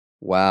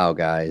Wow,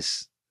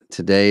 guys.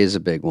 Today is a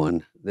big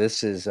one.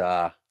 This is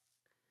God,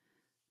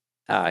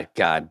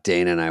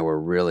 Dana and I were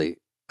really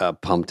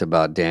pumped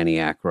about Danny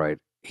Aykroyd.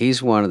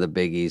 He's one of the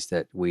biggies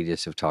that we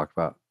just have talked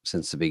about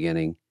since the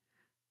beginning.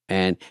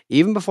 And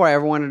even before I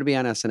ever wanted to be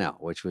on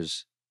SNL, which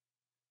was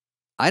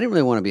I didn't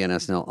really want to be on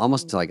SNL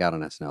almost until I got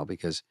on SNL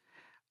because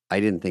I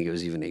didn't think it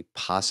was even a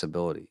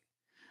possibility.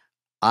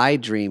 I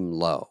dream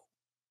low.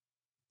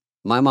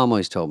 My mom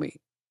always told me,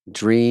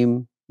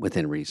 dream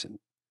within reason.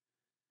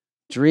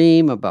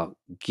 Dream about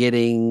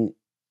getting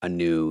a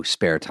new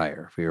spare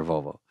tire for your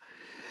Volvo.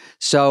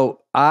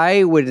 So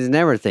I was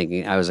never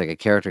thinking I was like a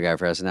character guy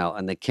for SNL,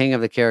 and the king of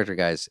the character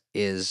guys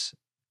is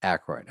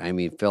Aykroyd. I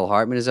mean, Phil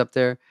Hartman is up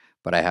there,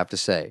 but I have to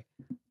say,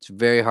 it's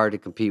very hard to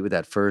compete with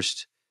that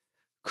first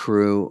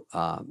crew,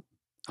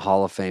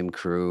 Hall of Fame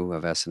crew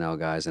of SNL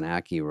guys, and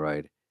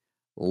Aykroyd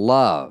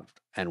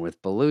loved, and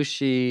with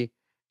Belushi,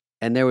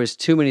 and there was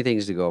too many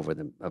things to go over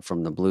them,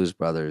 from the Blues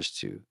Brothers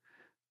to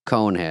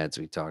Coneheads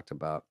we talked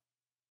about.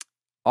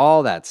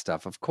 All that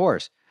stuff, of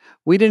course.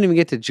 We didn't even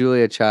get to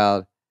Julia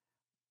Child,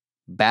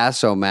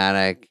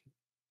 Bass-O-Matic,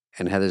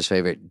 and Heather's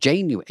favorite,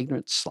 Jane, you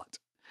ignorant slut.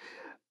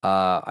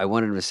 I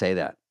wanted him to say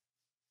that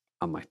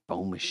on my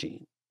phone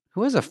machine.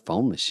 Who has a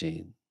phone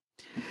machine?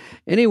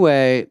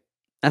 Anyway,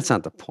 that's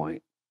not the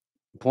point.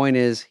 The point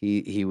is,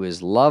 he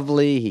was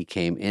lovely. He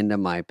came into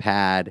my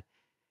pad.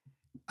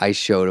 I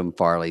showed him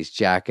Farley's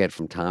jacket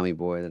from Tommy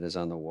Boy that is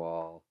on the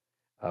wall.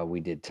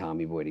 We did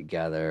Tommy Boy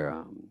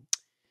together.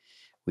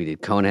 We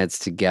did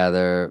Coneheads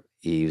together.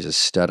 He was a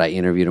stud. I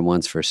interviewed him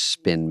once for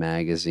Spin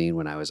magazine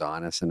when I was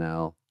on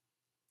SNL.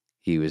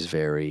 He was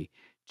very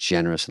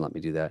generous and let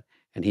me do that.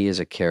 And he is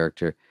a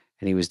character.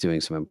 And he was doing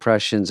some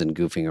impressions and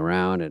goofing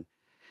around. And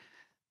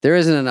there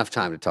isn't enough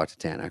time to talk to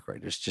Dan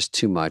Aykroyd. There's just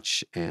too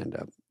much.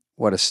 And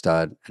what a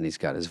stud. And he's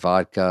got his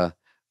vodka.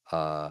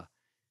 And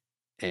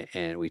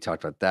we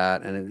talked about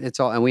that. And it's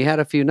all. And we had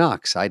a few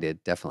knocks. I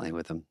did, definitely,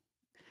 with him.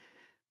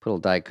 Put a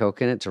little Diet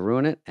Coke in it to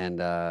ruin it.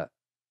 And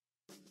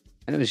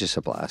it was just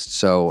a blast.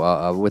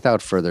 So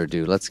without further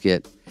ado,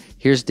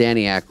 here's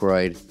Danny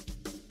Aykroyd,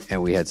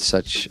 and we had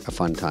such a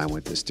fun time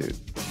with this dude.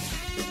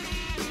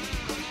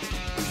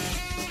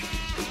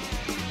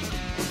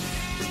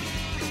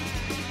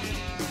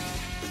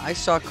 I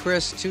saw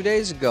Chris 2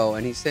 days ago,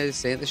 and he said he's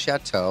staying at the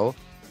Chateau.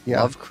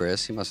 Yeah. Love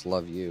Chris. He must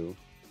love you.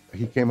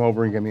 He came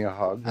over and gave me a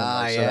hug. And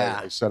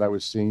I said I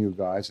was seeing you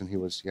guys, and he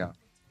was,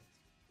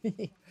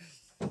 He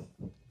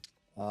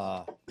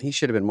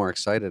should have been more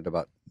excited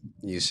about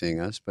you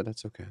seeing us, but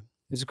that's okay.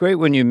 It's great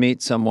when you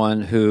meet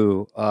someone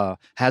who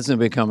hasn't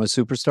become a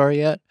superstar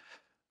yet.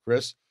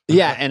 Chris?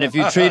 Yeah, and if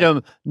you treat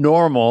them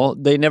normal,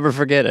 they never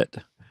forget it.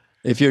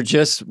 If you're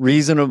just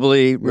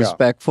reasonably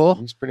respectful.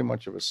 He's pretty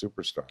much of a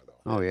superstar,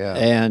 though. Oh, yeah.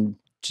 And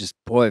just,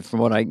 boy,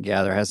 from what I can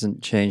gather,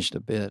 hasn't changed a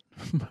bit.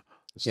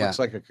 This looks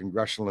like a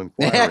congressional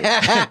inquiry.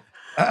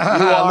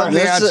 Let me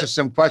answer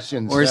some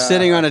questions. We're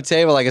sitting on a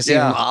table like a scene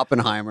from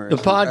Oppenheimer. The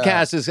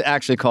podcast is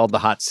actually called The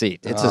Hot Seat.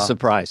 It's a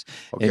surprise.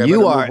 Okay, and we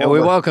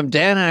welcome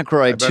Dan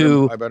Aykroyd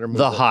to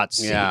the Hot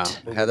Seat. Yeah,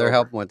 Heather,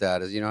 help him with that.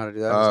 Does you know how to do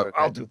that? Okay?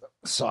 I'll do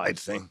the side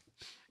thing.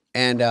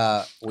 And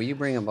will you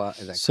bring him?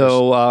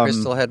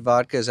 Crystal Head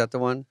vodka? Is that the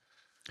one?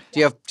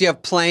 Do you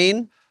have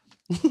plain?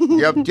 Do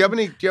you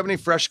have any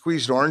fresh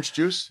squeezed orange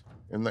juice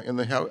in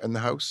the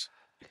house?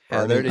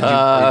 Heather, did you?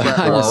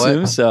 I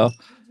assume so.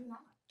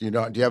 Do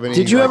you have any?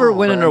 Did you ever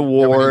win an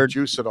award?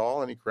 Juice at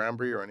all? Any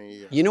cranberry or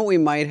any? You know what we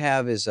might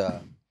have is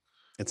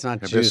it's not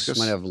hibiscus? Juice.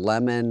 We might have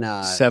lemon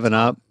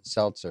 7-Up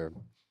seltzer.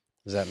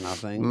 Is that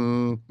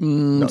nothing?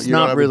 No, it's you not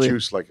don't have really a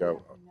juice like a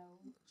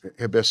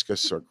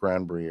hibiscus or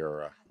cranberry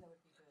or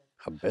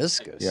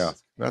hibiscus. Yeah,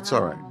 that's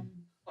all right.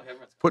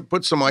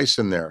 Put some ice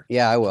in there.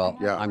 Yeah, I will.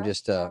 Yeah. I'm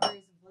just. Okay.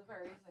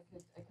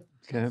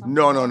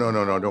 No.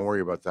 Don't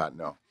worry about that.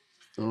 No.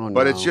 Oh,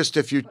 But no. it's just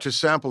if you to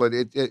sample it,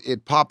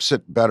 it pops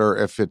it better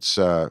if it's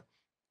cold.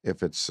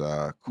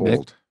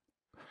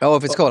 Oh,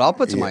 if it's cold, I'll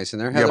put some ice in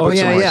there. Yeah, Heather, put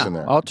some ice yeah. in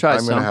there. I'll try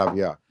I'm some. gonna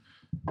have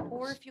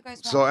Or if you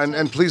guys want So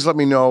and please let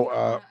me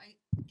know.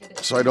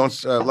 So I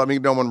don't let me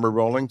know when we're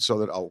rolling, so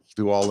that I'll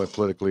do all the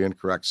politically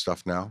incorrect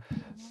stuff now.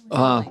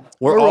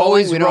 We're rolling.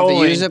 always We don't have to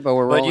rolling, use it, but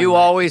we're rolling. But you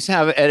always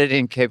have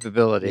editing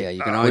capability. Yeah,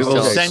 you can We always will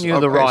tell us. send you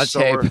the raw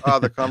tape.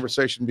 The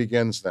conversation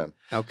begins then.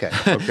 Okay.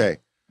 Okay.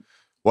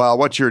 Well,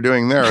 what you're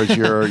doing there is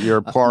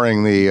you're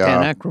pouring the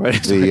Dan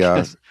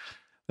Aykroyd.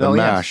 the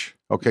mash.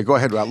 Okay, go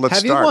ahead. Let's Have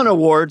start. you won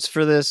awards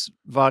for this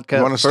vodka?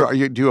 You want to start? Do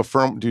you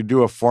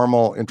do a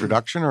formal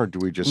introduction, or do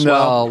we just? No.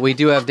 Well, we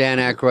do have Dan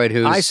Aykroyd,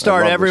 who's. I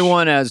start love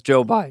everyone as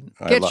Joe Biden.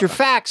 Get love- your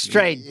facts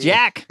straight,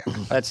 Jack.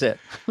 That's it.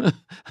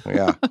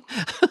 Yeah.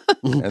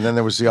 And then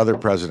there was the other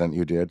president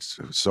you did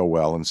so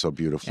well and so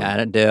beautifully.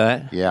 Gotta do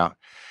it. Yeah.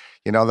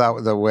 You know,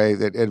 that the way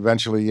that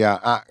eventually,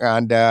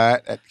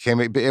 it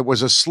came. It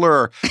was a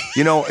slur.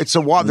 You know, it's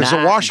a there's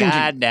a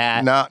Washington.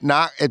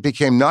 It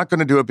became not going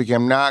to do it.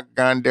 Became not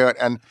going to do it.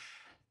 And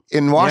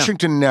in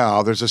Washington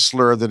now, there's a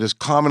slur that is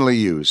commonly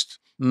used,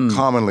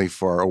 commonly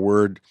for a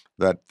word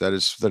that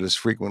is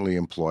frequently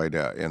employed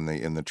in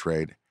the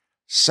trade.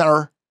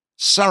 Sir.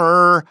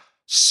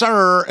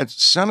 sir.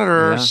 It's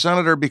senator. Yeah.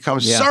 Senator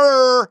becomes Yeah.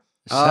 sir.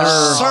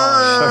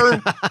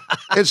 Oh, Sir.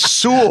 It's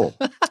Sewell.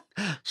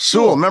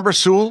 Sewell. Remember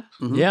Sewell?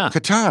 Yeah.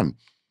 Catan.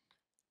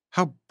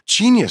 How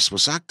genius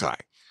was that guy?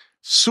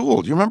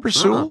 Sewell. Do you remember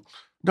Sewell?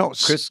 No,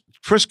 Chris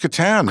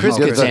Catan. Chris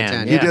He did the-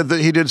 Kattan, He yeah.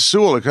 he did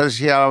Sewell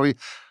because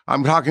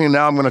I'm talking to you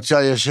now. I'm going to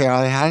tell you.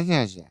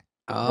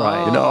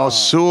 Right. You know,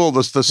 Sewell,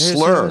 the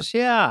slur.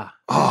 Yeah.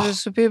 Oh.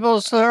 There's the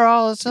people slur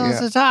all the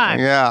time.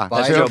 Yeah.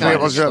 By People kind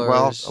of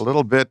well, slurs. a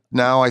little bit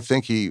now. I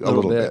think a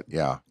little bit.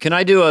 Yeah. Can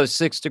I do a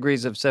 6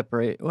 degrees of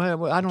separate?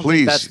 Well, I don't Please.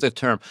 think that's the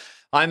term.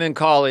 I'm in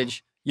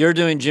college. You're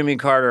doing Jimmy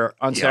Carter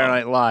on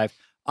Saturday Night Live.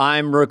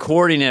 I'm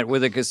recording it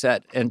with a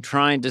cassette and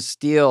trying to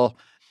steal,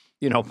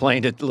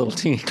 playing at Little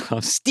Teeny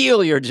Club,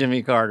 steal your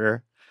Jimmy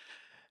Carter,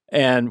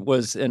 and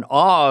was in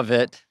awe of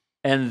it.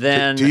 And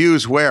then To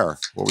use where?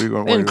 What were you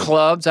going? in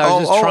clubs, I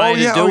was just trying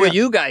to do what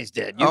you guys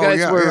did. You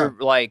guys were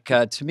like,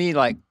 to me,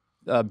 like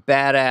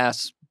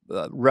badass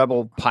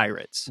rebel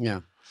pirates. Yeah.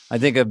 I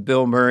think of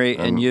Bill Murray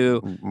and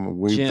you.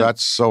 Jim.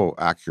 That's so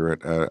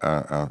accurate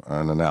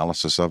an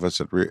analysis of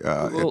us. It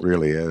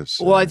really is.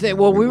 Well, I think.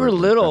 Well, we were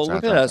little.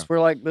 that's- Look at us.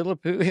 We're like little.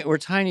 We're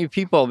tiny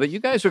people. But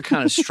you guys were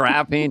kind of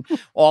strapping,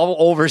 all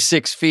over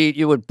 6 feet.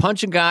 You would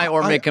punch a guy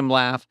or make him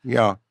laugh.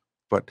 Yeah,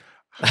 but.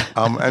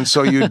 And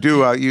so you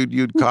do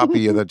you'd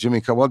copy the Jimmy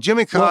Carter. Well,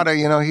 Jimmy Carter,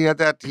 he had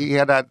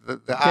the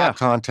eye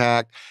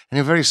contact and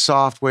a very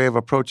soft way of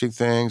approaching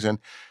things, and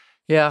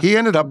he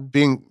ended up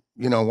being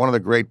one of the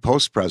great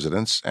post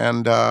presidents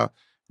and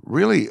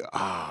really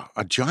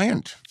a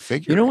giant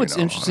figure. You know what's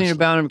interesting honestly.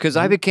 about him? Because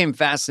I became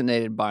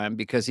fascinated by him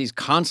because he's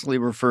constantly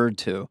referred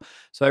to.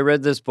 So I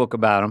read this book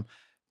about him.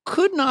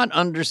 Could not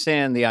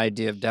understand the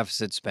idea of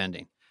deficit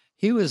spending.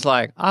 He was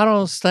like, I don't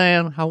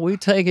understand how we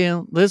take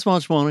in this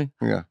much money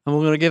and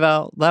we're going to give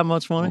out that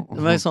much money. It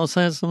makes no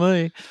sense to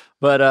me.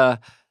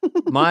 But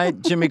my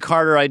Jimmy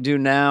Carter I do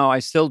now, I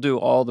still do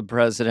all the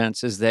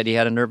presidents, is that he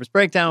had a nervous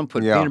breakdown,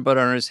 put peanut butter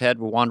on his head,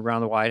 would wander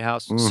around the White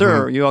House.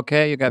 Sir, are you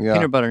okay? You got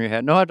peanut butter on your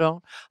head. No, I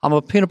don't. I'm a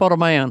peanut butter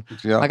man.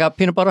 Yeah. I got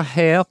peanut butter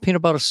hair,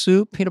 peanut butter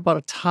suit, peanut butter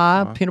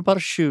tie, peanut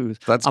butter shoes.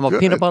 I'm a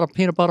peanut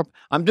butter.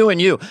 I'm doing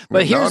you.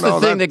 But here's the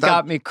thing that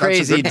got me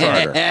crazy,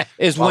 Dan,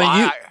 is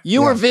when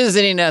you were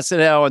visiting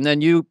SNL and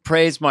then you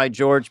praised my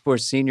George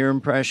Bush Sr.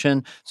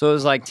 impression. So it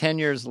was like 10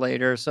 years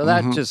later. So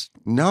that just,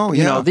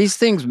 these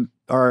things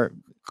are...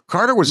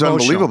 Carter was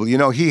emotional.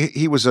 unbelievable.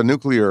 He was a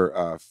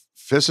nuclear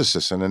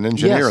physicist and an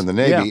engineer in the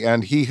Navy,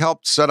 and he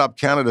helped set up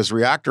Canada's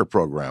reactor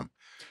program.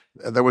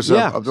 There was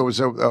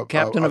a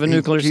captain of a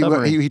nuclear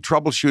submarine. He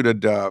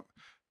troubleshooted.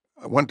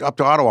 Went up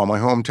to Ottawa, my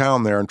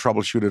hometown there, and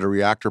troubleshooted a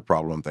reactor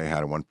problem they had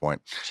at one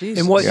point. Jeez.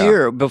 In what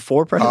year?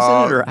 Before president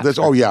or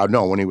after?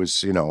 When he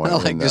was,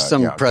 just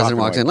some president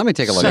walks in. Let me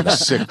take a look at that.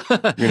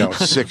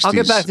 60s. I'll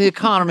get back to the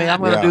economy. I'm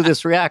going to do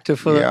this reactor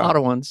for the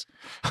Ottawans.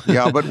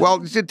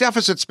 The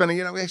deficit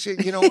spending,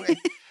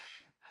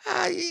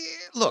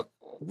 look,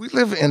 we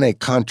live in a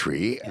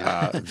country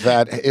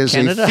that is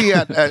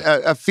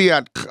a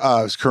fiat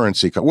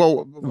currency.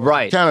 Well,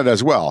 right. Canada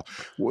as well.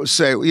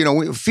 Say,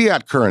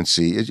 fiat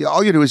currency.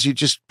 All you do is you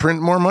just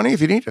print more money if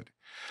you need it.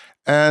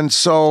 And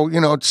so,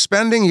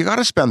 spending, you got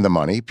to spend the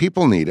money.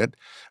 People need it.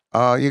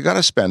 You got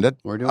to spend it.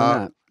 We're doing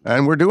that.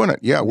 And we're doing it.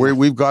 Yeah,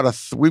 we've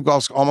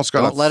almost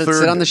got Don't let it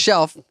sit on the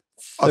shelf.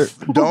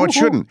 No, it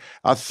shouldn't.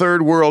 A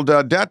third world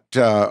debt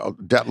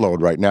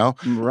load right now.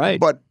 Right.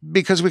 But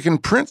because we can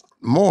print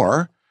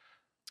more,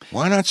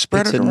 why not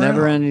spread it around? It's a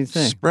never-ending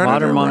thing.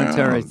 Modern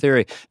monetary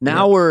theory.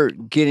 Now we're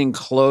getting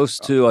close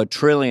to $1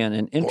 trillion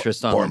in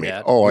interest on the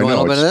debt. Oh, I You want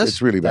know. a little bit of this?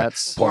 It's really bad.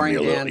 That's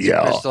Pouring Dan's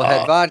Crystal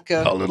Head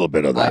vodka. A little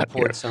bit of I that.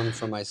 poured some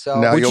for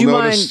myself. Now Would you'll you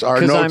notice mind, our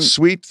 'cause notes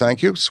sweet.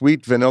 Thank you.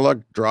 Sweet vanilla,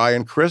 dry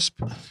and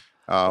crisp,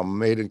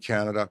 made in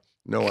Canada.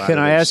 No additives. Can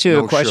I ask you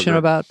a question sugar.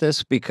 about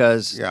this?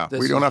 Because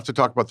we don't have to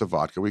talk about the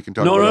vodka. We can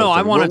talk. No, about no.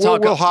 I want to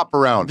talk. We'll hop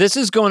around. This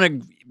is going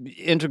to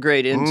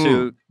integrate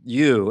into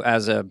you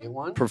as a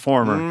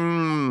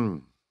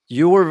performer.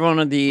 You were one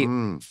of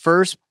the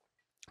first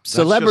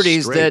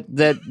celebrities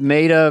that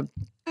made a.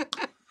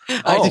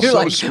 I do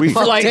so sweet.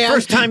 Like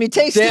first time he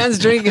tasted. Dan's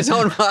drinking his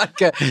own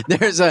vodka.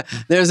 There's a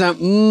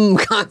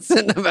constant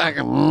in the back.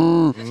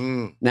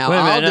 Now Wait a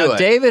I'll minute, do it.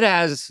 David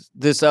has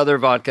this other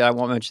vodka. I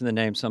won't mention the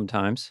name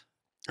sometimes.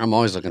 I'm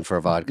always looking for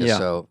a vodka. Yeah.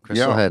 So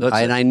Crystal Head. That's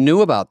And I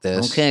knew about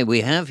this. Okay,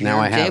 we have here.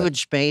 Now I have David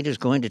Spade is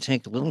going to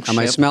take the little Am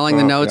I sip. smelling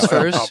the notes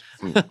first?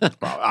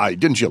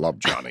 Didn't you love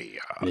Johnny?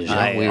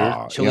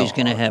 So he's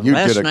going to have.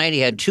 Last night he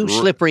had 2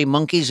 slippery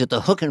monkeys at the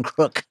Hook and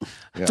Crook.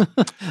 Yeah.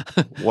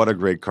 What a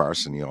great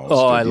Carson you always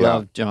Oh, did. I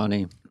love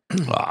Johnny.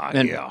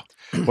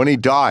 When he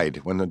died,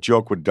 when the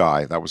joke would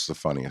die, that was the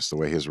funniest, the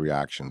way his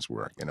reactions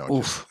were. The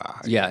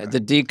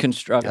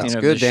deconstructing That's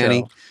of good, the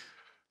Danny. show.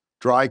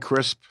 dry,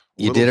 crisp.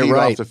 You did it heat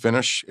right. off the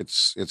finish.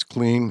 It's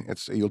clean.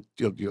 It's you'll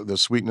the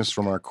sweetness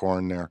from our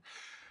corn there.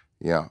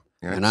 Yeah.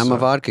 And I'm a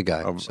vodka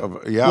guy.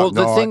 Well,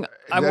 the thing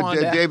I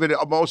wanted to David,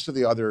 most of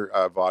the other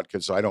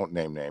vodkas, I don't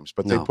name names,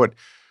 but they put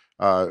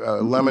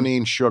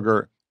limonene,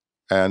 sugar,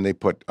 and they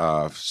put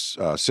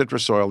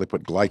citrus oil. They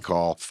put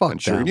glycol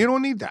and sugar. that. You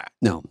don't need that.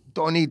 No.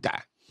 Don't need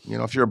that.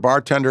 if you're a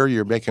bartender,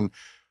 you're making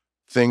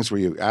things where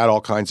you add all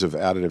kinds of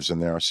additives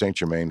in there, Saint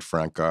Germain,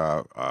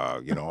 Franca,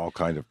 all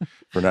kind of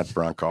Fernet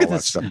Branca, all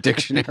that stuff.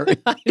 Dictionary.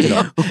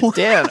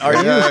 Dan, are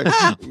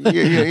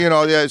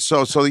you?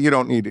 So you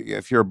don't need,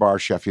 if you're a bar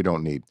chef, you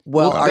don't need.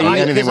 Well,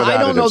 anything with I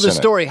don't know additives the in it.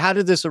 story. How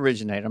did this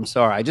originate? I'm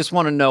sorry. I just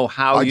want to know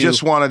how I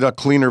just wanted a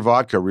cleaner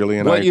vodka, really.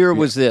 And what year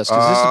was this?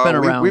 Because this has been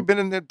around. We've been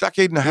in a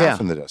decade and a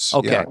half into this.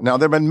 Okay. Yeah. Now,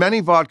 there have been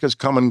many vodkas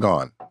come and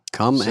gone.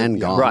 And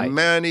gone. Right.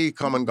 Many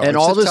come and gone. And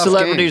It's all a the tough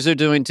celebrities game. are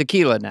doing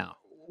tequila now.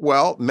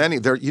 Well, many.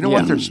 You know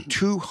what? There's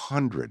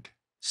 200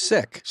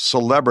 Sick.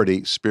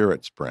 celebrity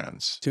spirits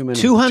brands. Too many.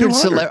 200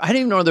 celebrities. I didn't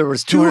even know there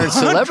was 200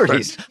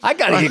 celebrities. I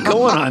got to get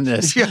going on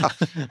this. Yeah.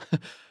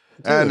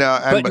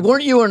 But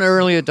weren't you an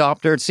early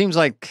adopter? It seems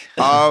like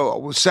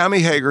Sammy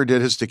Hagar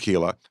did his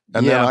tequila,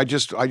 and then Yeah.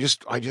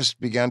 I just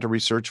began to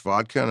research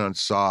vodka and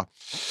saw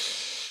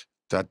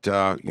that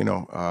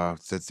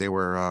that they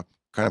were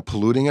kind of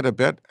polluting it a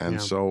bit,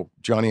 and so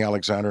Johnny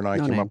Alexander and I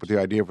came up with the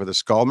idea for the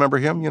skull. Remember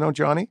him?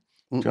 Johnny?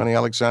 Mm-mm. Johnny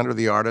Alexander,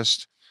 the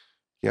artist.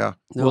 Yeah.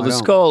 No, well, I the don't.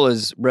 skull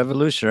is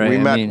revolutionary. We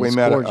met it's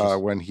gorgeous.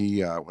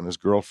 when his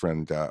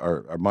girlfriend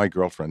or my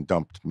girlfriend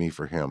dumped me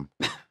for him.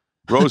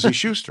 Rosie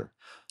Schuster.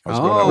 I was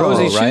going out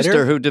Rosie with her. writer?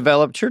 Schuster, who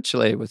developed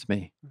Churchill Aid with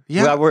me.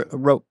 Yeah. Well, I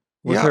wrote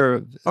with Yeah.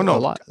 her Oh no, a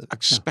lot. a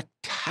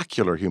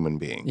spectacular human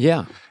being.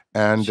 Yeah.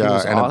 And She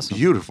was and awesome.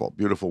 a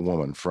beautiful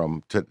woman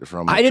from the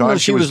I didn't know time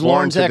she was born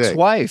Lauren's today.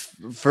 ex-wife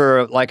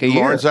for like a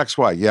year. Lauren's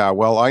ex-wife. Yeah,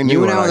 well, I knew.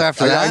 You and know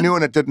after that? I knew,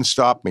 and it didn't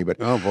stop me. But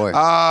Oh, boy.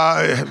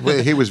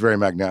 he was very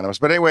magnanimous.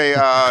 But anyway,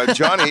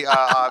 Johnny,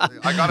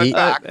 I got it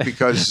back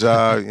because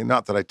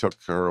not that I took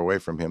her away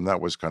from him.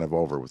 That was kind of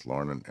over with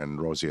Lauren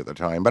and Rosie at the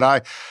time. But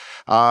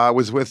I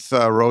was with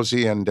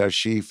Rosie, and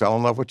she fell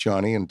in love with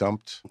Johnny and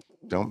dumped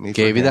me.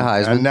 Gave for you the him.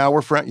 Heisman. And now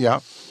we're friends.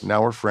 Yeah,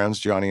 now we're friends,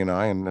 Johnny and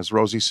I. And as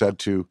Rosie said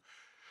to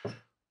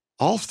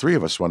all three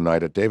of us one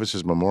night at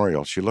Davis's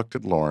memorial, she looked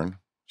at Lauren,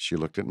 she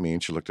looked at me,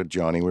 and she looked at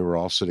Johnny. We were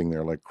all sitting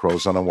there like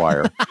crows on a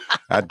wire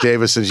at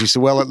Davis, and she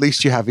said, "Well, at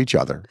least you have each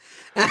other."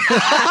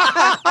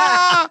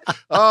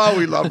 Oh,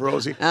 we love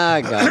Rosie.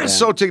 God.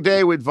 So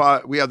today we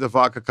have the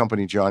vodka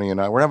company, Johnny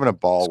and I. We're having a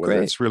ball with it.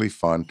 great. It's really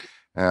fun.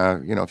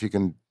 If you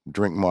can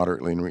drink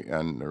moderately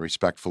and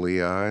respectfully,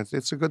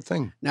 it's a good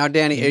thing. Now,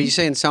 Danny, are you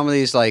saying some of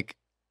these, like,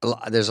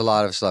 there's a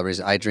lot of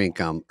celebrities. I drink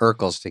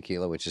Urkel's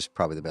tequila, which is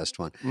probably the best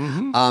one.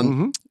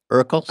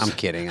 Urkel's? I'm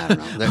kidding. I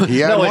don't know. He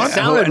had No, it one?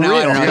 sounded No, I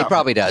real. don't know. He Yeah.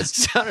 probably does.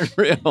 sounded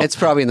real. It's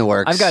probably in the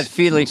works. I've got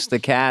Felix the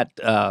Cat.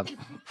 no.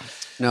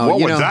 What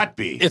you would know, that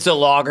be? It's a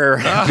lager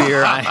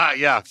beer.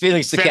 Yeah.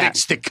 Felix the Cat.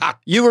 Felix the Cat.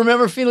 You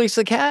remember Felix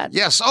the Cat?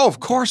 Yes. Oh, of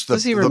course.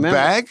 Does he The remember?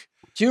 bag.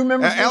 Do you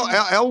remember?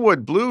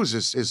 Elwood Blues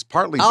is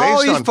partly based Oh,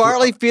 on. he's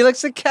partly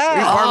Felix the He's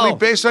Cat. partly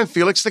based on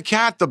Felix the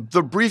Cat, the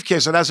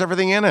briefcase that has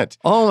everything in it.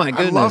 Oh my I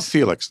goodness! love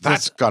Felix.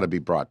 That's got to be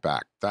brought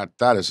back.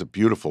 That is a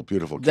beautiful,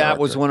 beautiful character. That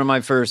was one of my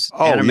first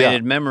Oh,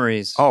 animated yeah.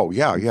 memories. Oh,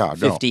 yeah. No.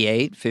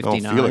 58,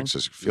 59. No, Felix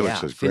is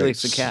great.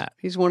 Felix the Cat.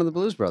 He's one of the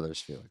Blues Brothers,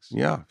 Felix.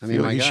 Yeah. I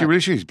mean, my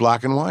God. He's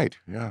black and white.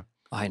 Yeah.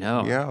 I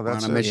know. Yeah, On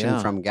that's a it. mission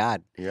yeah. from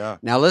God. Yeah.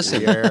 Now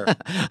listen.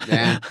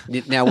 Yeah.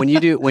 Now when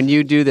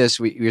you do this,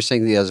 you're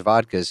saying those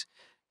vodkas,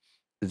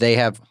 they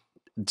have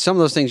some of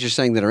those things you're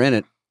saying that are in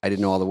it. I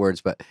didn't know all the words,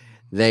 but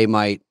they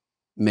might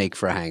make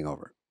for a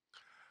hangover.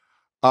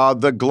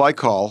 The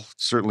glycol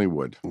certainly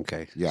would.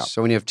 Okay. Yeah.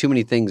 So when you have too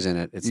many things in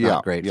it, it's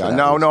not great. Yeah. For that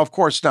No, reason. of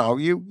course. Now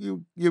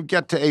you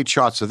get to 8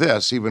 shots of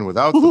this, even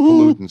without the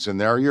pollutants in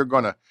there.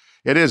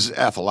 It is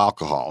ethyl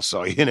alcohol,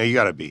 so you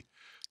got to be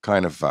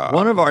kind of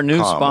One of our new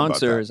calm about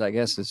sponsors, I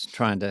guess, is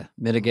trying to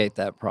mitigate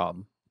that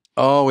problem.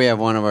 Oh, we have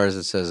one of ours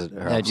that says it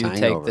That helps you hangovers.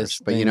 take this,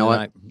 but you thing know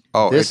what? and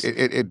Oh, This-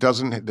 it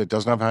doesn't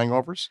have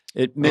hangovers?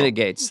 it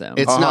mitigates them.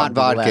 It's not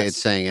vodka. Nonetheless. It's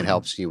saying it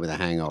helps you with a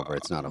hangover.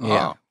 It's not a vodka.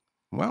 Yeah.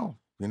 Well,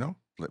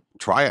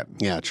 try it.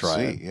 Yeah, try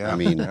See. it. Yeah. I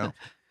mean, yeah.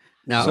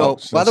 Now, So,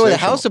 by the way, the sensational.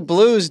 House of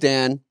Blues,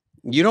 Dan,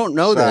 you don't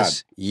know Sad.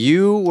 this.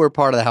 You were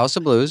part of the House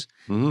of Blues,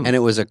 Mhm. and it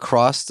was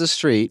across the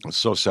street. It's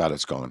so sad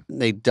it's gone.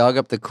 They dug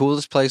up the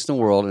coolest place in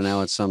the world, and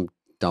now it's some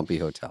dumpy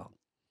hotel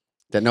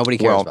that nobody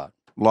cares Well, about.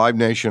 Live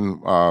Nation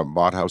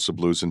bought House of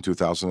Blues in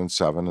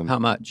 200007, and How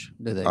much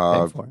did they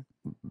pay for it?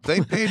 they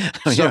paid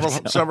Yeah,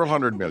 several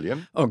hundred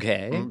million,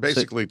 Okay.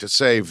 basically to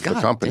save the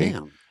God company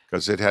damn.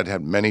 because it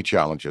had many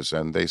challenges,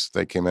 and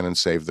they came in and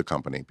saved the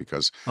company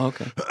because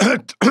Okay.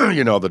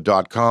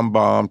 the .com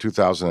bomb,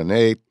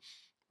 2008,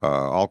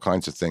 all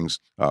kinds of things,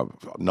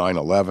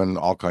 9/11,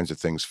 all kinds of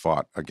things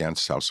fought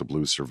against House of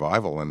Blues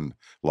survival, and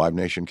Live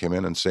Nation came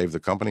in and saved the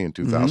company in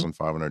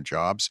 2,500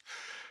 jobs,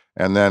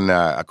 and then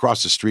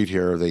across the street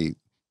here, the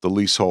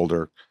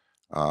leaseholder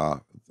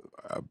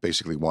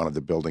basically wanted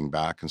the building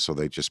back, and so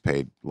they just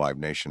paid Live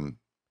Nation,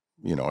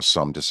 a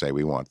sum to say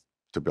we want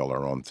to build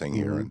our own thing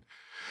here,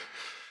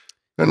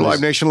 and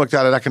Live Nation looked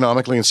at it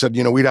economically and said,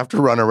 we'd have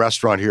to run a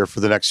restaurant here for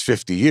the next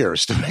 50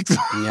 years to make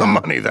the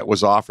money that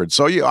was offered.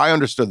 So I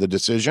understood the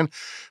decision,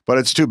 but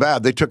it's too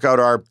bad. They took out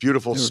our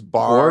beautiful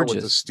bar with the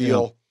gorgeous.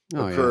 steel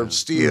curved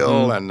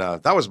steel, and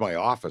that was my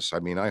office. I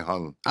mean, I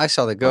hung. I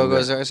saw the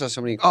Go-Go's there. I saw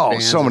so many.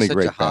 bands. So many Such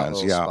great a hot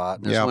bands. little Yeah,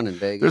 spot. There's one in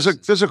Vegas.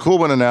 There's a cool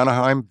one in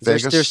Anaheim,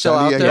 Vegas. They're still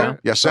San out Diego. there.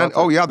 Yes,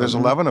 there's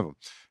 11 of them,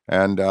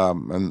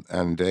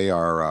 and they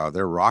are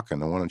they're rocking.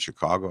 The one in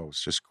Chicago is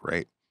just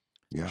great.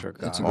 Yeah, sure,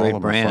 it's a great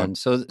brand.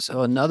 So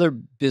another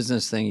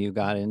business thing you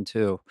got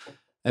into.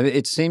 I mean,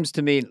 it seems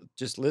to me,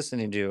 just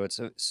listening to you, it's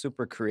a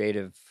super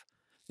creative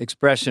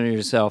expression of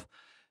yourself.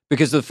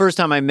 Because the first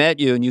time I met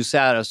you and you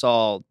sat us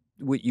all,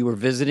 you were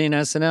visiting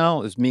SNL.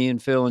 It was me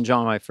and Phil and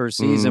John my first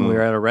season. We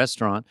were at a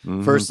restaurant.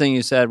 First thing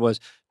you said was,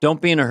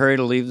 don't be in a hurry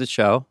to leave the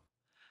show.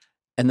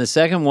 And the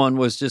second one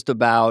was just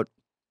about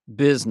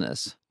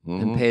business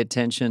and pay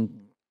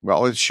attention.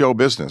 Well, it's show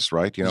business,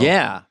 right? You know.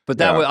 Yeah,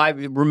 but I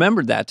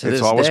remembered that to this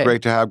day. It's always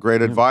great to have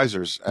great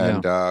advisors.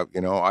 And,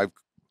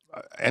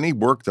 any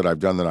work that I've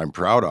done that I'm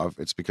proud of,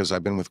 it's because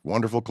I've been with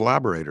wonderful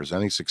collaborators.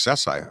 Any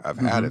success I've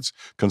had, it's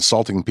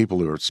consulting people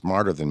who are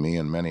smarter than me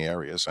in many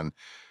areas, and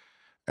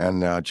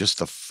just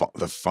the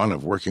fun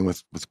of working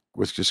with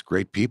just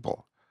great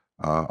people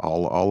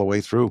all the way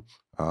through.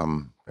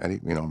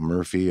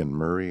 Murphy and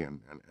Murray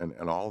and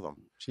all of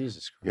them.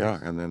 Jesus Christ. Yeah,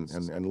 and then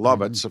and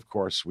Lovitz, of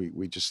course,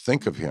 we just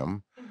think of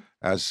him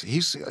as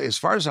as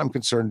far as I'm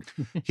concerned,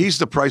 he's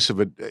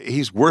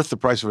worth the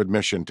price of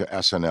admission to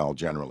SNL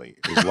generally,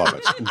 is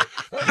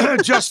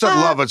Lovitz. Just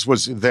that Lovitz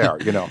was there,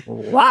 you know.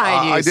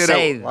 Why do you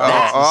say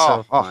that?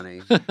 So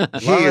funny. I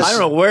don't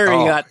know where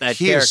he got that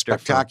he character is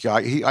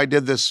spectacular. I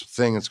did this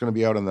thing, it's going to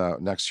be out in the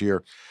next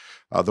year,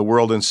 The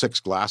World in Six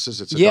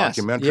Glasses. It's a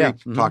documentary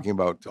talking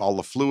about all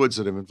the fluids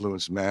that have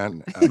influenced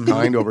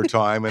mankind over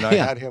time, and I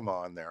had him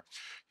on there.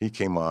 He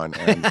came on,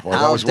 and boy,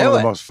 that was one of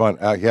the most fun.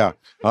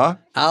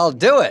 I'll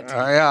do it.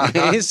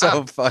 Yeah, he's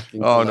so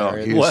fucking. Oh no,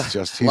 he's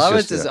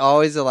Lovitz is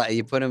always a lot.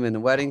 You put him in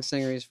The Wedding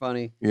Singer, he's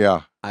funny.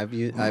 Yeah, I've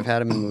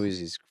had him in movies.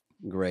 He's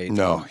great.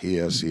 No, he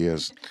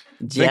is.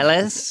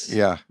 Jealous?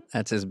 Yeah.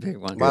 That's his big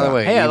one. By the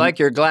way, hey, I like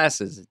your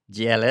glasses.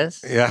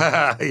 Jealous?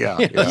 Yeah.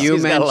 You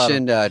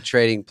mentioned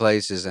Trading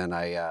Places, and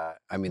I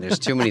mean, there's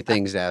too many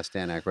things to ask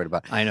Dan Aykroyd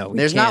about. I know.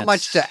 There's not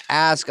much to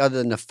ask other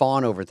than to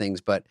fawn over things,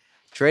 but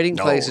Trading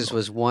Places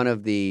was one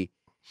of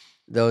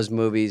those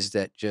movies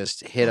that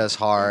just hit us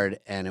hard,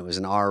 and it was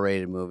an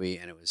R-rated movie,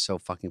 and it was so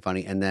fucking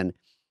funny. And then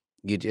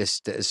you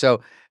just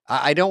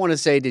I don't want to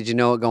say did you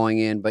know it going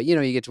in, but you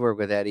get to work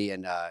with Eddie,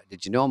 and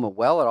did you know him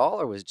well at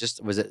all, or was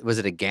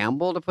it a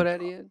gamble to put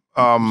Eddie in?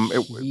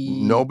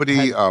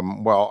 Nobody.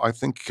 I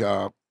think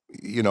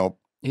he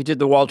did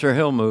the Walter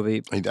Hill movie.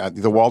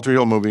 The Walter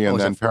Hill movie, and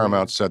then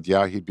Paramount said,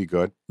 yeah, he'd be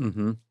good.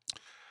 Mm-hmm.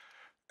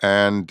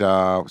 And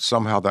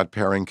somehow that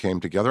pairing came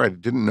together. I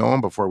didn't know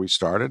him before we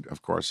started.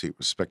 Of course, it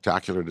was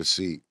spectacular to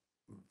see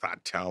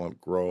that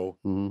talent grow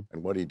and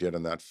what he did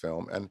in that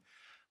film. And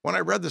when I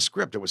read the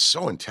script, it was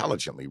so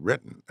intelligently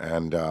written.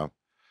 And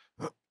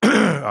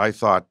I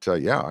thought,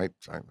 that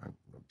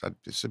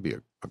this would be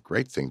a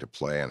great thing to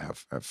play and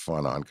have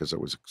fun on, because it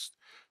was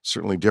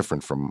certainly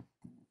different from,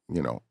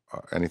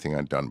 anything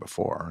I'd done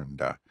before.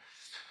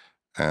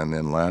 And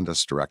then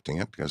Landis directing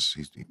it, because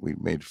we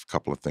made a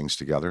couple of things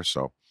together.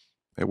 So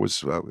it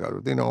was,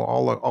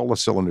 all the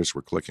cylinders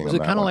were clicking. Was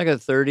it kind of like a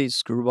 30s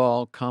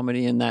screwball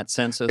comedy in that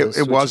sense?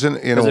 It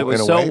wasn't, because it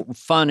was so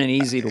fun and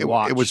easy to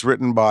watch. It was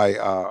written by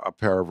a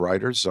pair of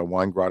writers,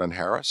 Weingrod and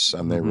Harris,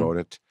 and they wrote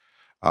it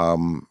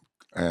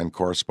and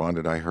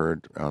corresponded, I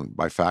heard,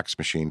 by fax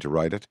machine to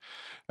write it.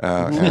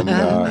 And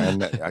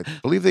I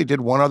believe they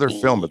did one other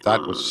film, but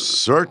that was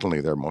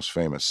certainly their most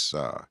famous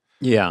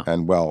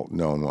and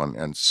well-known one,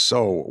 and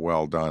so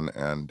well done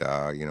and,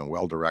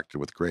 well directed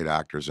with great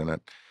actors in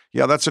it.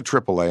 Yeah, that's a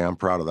AAA. I'm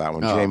proud of that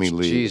one. Jamie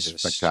Lee is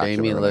spectacular.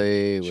 Jamie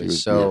Lee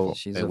was so,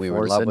 she's and a we force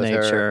were in love of with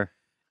nature. her.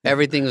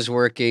 Everything was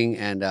working,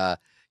 and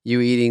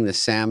you eating the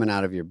salmon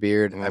out of your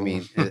beard. I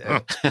mean,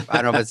 I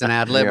don't know if it's an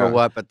ad lib or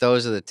what, but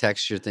those are the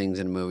texture things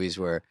in movies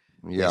where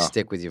they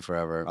stick with you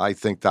forever. I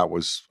think that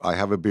was, I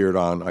have a beard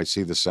on, I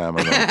see the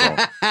salmon,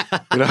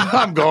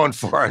 I'm going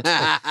for it.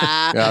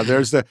 Yeah,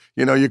 there's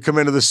you come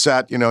into the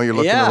set, you're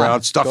looking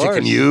around, stuff you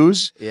can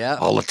use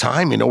all the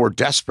time. We're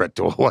desperate.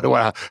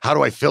 How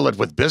do I fill it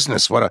with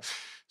business?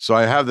 So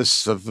I have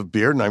this the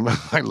beard, and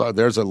I love,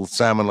 there's a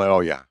salmon,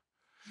 I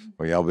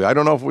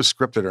don't know if it was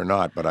scripted or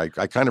not, but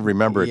I kind of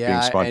remember it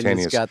being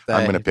spontaneous. I'm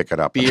going to pick it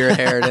up. Beer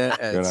haired it.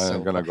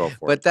 I'm going to go for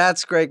it. But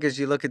that's great, because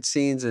you look at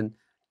scenes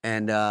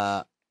and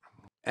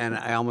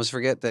I almost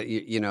forget that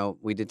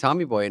we did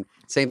Tommy Boy, and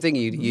same thing.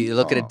 You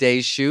look at a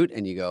day's shoot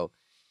and you go,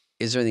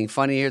 is there anything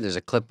funny here? There's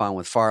a clip on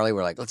with Farley.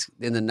 We're like,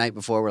 in the night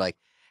before, we're like,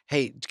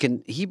 hey,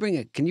 can you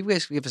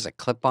guys give us a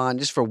clip on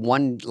just for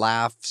one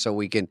laugh so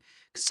we can?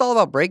 It's all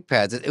about brake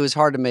pads. It was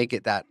hard to make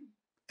it that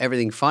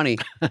everything funny.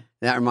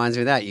 That reminds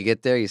me of that. You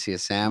get there, you see a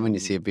salmon, you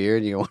see a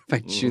beard, you want to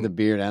chew the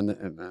beard and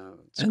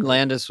and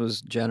Landis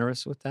was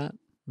generous with that.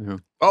 Yeah.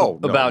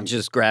 about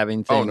just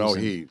grabbing things. Oh no,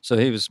 so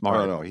he was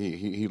smart. No,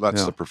 he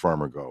lets the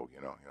performer go.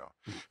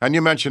 And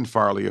you mentioned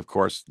Farley, of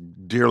course,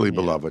 dearly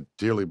beloved.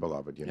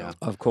 You know,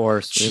 of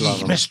course, we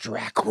love him. Mr.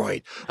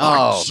 Aykroyd.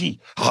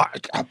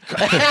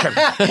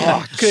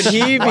 Could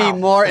he be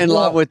more in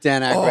love with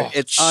Dan Aykroyd?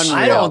 It's unreal.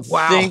 I don't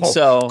think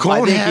so.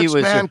 I think he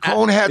was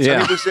Coneheads.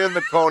 And he was in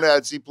the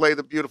Coneheads. He played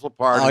the beautiful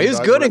part. Oh, he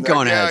was good in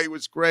Coneheads. Yeah, he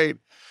was great.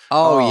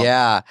 Oh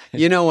yeah,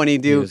 you know when he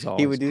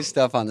would do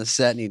stuff on the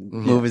set and he'd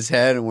move his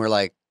head, and we're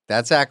like,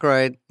 that's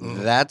Aykroyd,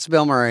 that's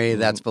Bill Murray,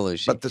 that's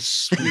Belushi. But the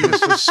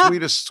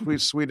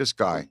sweetest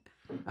guy.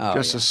 Oh,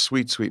 just a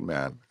sweet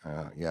man.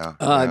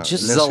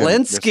 Just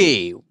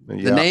Zelensky.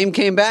 The name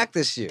came back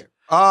this year. Big.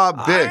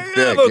 I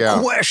have a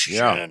question.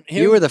 Yeah.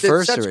 You were the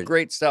first. Such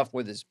great stuff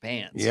with his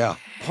pants. Yeah,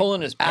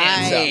 pulling his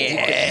pants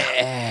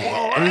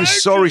out. He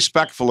was so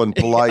respectful and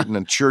polite and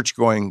a church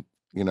going.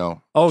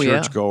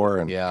 Church goer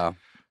and yeah.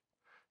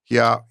 We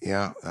had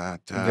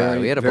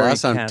a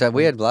blast on.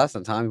 We had a blast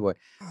on Tommy Boy.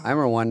 I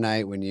remember one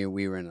night when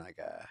we were in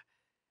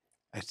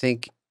I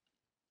think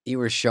you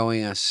were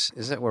showing us.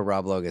 Is that where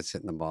Rob Lowe gets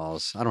hitting the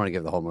balls? I don't want to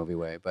give the whole movie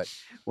away, but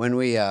when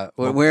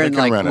we're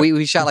in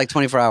we shot like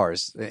 24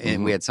 hours,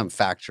 and we had some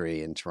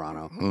factory in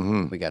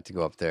Toronto. We got to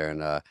go up there,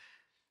 and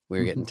we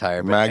were getting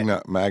tired.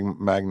 Magna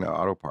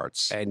Auto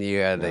Parts, and you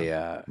had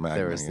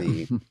there was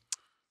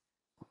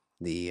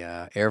the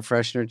air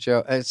freshener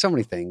joke, so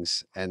many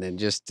things, and then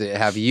just to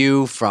have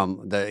you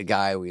from the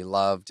guy we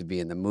love to be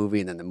in the movie,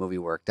 and then the movie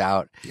worked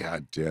out. Yeah,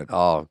 it did.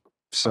 Oh,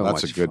 so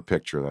that's much a good fun.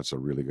 Picture. That's a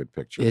really good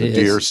picture. The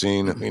deer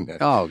scene. I mean,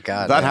 oh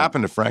God, that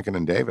happened to Franken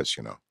and Davis.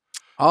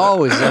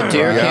 Oh, is that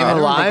deer came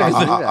alive?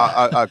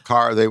 A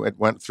car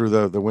went through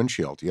the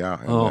windshield. Yeah,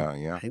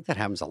 I think that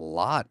happens a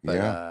lot,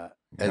 but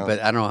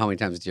but I don't know how many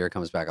times deer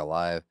comes back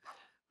alive.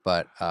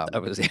 But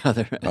that was the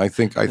other. I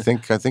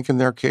think in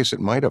their case it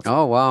might have.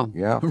 Oh wow!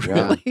 Yeah,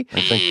 really? Yeah,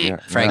 I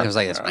think Frank was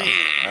like this.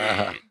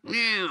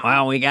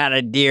 Well, we got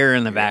a deer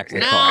in the back of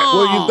the car.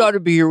 Well, you've got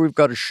to be here. We've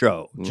got a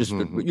show. Just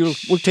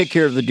we'll take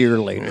care of the deer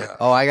later. Yeah.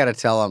 Oh, I got to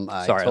tell him.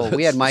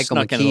 We had Michael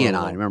McKean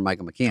on. Remember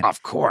Michael McKean?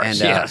 Of course. And,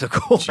 yes, of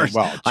course.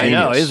 Well, I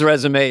know his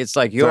resume. It's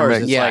like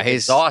yours. It's like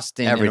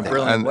exhausting everything. In a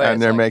brilliant way.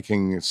 And they're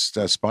making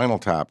Spinal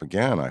Tap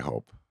again. I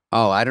hope.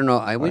 Oh, I don't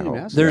know. We didn't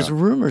ask. There's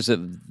rumors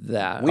of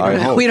that.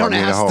 We don't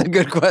ask the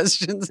good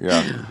questions.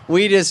 Yeah.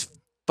 We just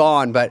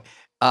fawn. But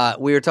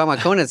we were talking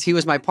about Coneheads. He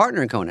was my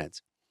partner in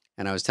Coneheads.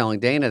 And I was telling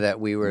Dana that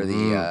we were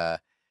the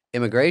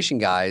immigration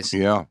guys.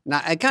 Yeah.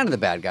 Not kind of the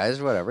bad guys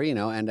or whatever,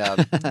 and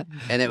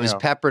it was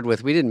peppered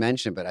with, we didn't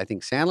mention it, but I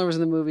think Sandler was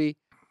in the movie.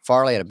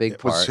 Farley had a big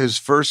part. It was his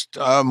first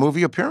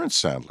movie appearance,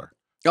 Sandler.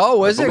 Oh,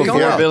 was it?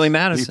 Before Billy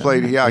Madison. He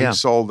played, he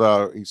sold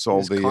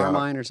the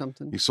Carmine or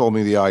something. He sold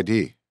me the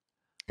ID.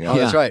 Yeah. Oh,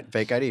 that's right.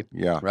 Fake ID.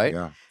 Yeah. Right?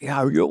 Yeah.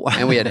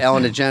 And we had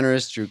Ellen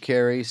DeGeneres, Drew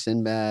Carey,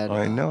 Sinbad.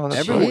 I know.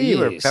 That's everyone. You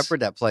were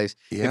peppered that place.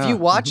 Yeah. If you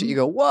watch it, you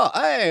go, whoa,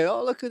 hey,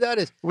 look who that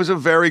is. It was a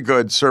very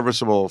good,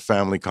 serviceable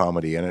family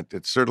comedy, and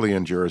it certainly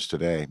endures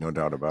today, no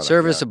doubt about it.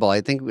 Serviceable.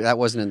 I think that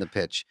wasn't in the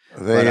pitch.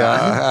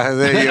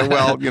 Studio's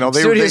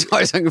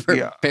always hungry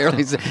for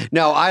barely.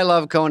 No, I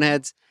love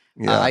Coneheads.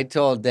 Yeah. I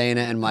told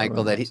Dana and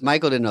Michael that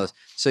Michael didn't know this.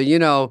 So,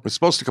 it was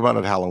supposed to come out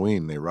at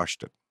Halloween. They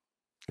rushed it.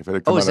 If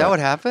it had is that what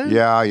happened?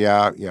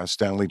 Yeah.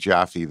 Stanley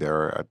Jaffe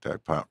there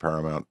at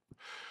Paramount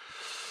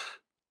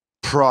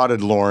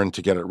prodded Lauren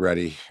to get it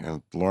ready,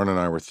 and Lauren and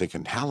I were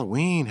thinking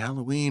Halloween,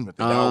 but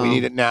no, we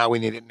need it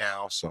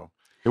now. So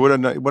it would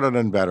have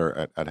done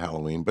better at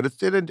Halloween, but it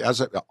did.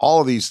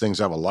 All of these things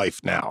have a life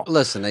now.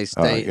 Listen,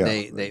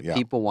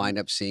 people wind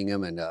up seeing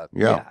them, and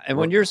And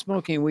when you're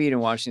smoking weed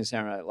and watching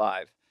Saturday Night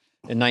Live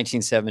in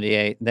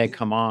 1978, they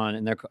come on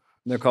and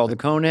they're called the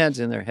Coneheads,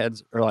 and their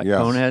heads are like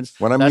Coneheads.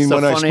 When I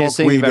smoked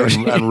weed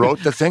and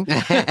wrote the thing, they're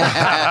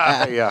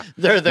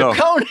the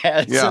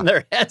Coneheads, and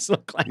their heads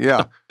look like.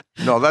 Yeah,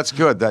 no, that's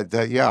good. I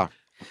didn't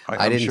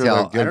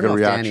tell. I don't know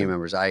if Danny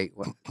remembers. I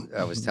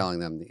was telling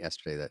them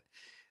yesterday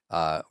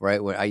that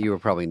right when you were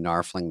probably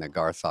narfling the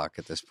Garthok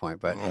at this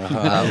point, but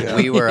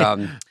we were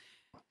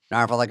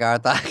narfling the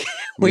Garthok.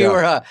 We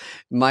were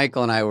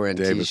Michael and I were in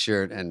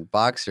t-shirt and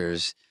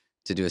boxers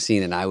to do a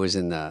scene, and I was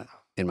in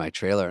my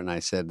trailer, and I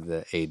said to the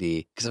AD,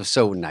 because I was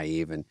so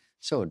naive and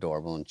so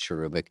adorable and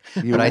cherubic,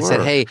 I said,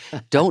 hey,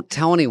 don't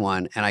tell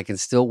anyone, and I can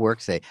still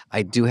work today.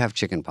 I do have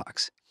chicken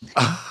pox.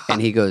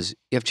 And he goes,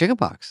 you have chicken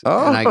pox?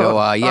 And I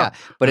go, yeah,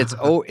 but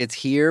it's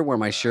here where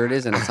my shirt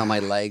is, and it's on my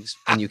legs,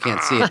 and you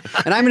can't see it.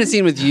 And I'm in a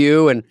scene with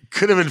you, and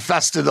could have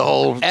infested the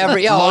whole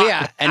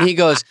And he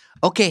goes,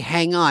 okay,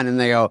 hang on. And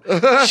they go,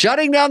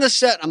 shutting down the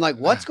set. I'm like,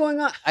 what's going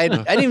on? I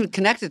didn't even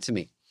connect it to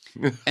me.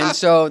 And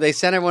so they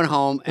sent everyone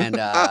home, and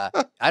I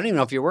don't even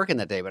know if you're working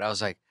that day, but I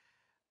was like,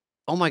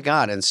 oh my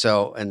God. And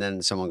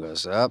then someone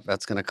goes,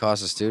 that's going to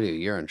cost the studio.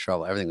 You're in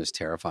trouble. Everything was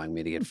terrifying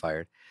me to get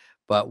fired,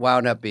 but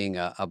wound up being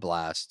a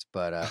blast.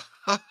 But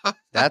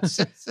that's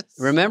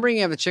remembering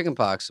you have the chicken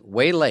pox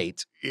way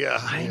late. Yeah.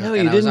 I know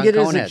you didn't get it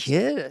as a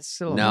kid. That's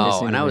so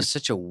no. And I was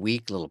such a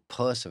weak little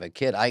puss of a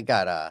kid. I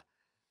got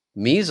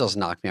measles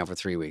knocked me out for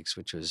 3 weeks,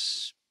 which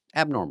was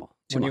abnormal.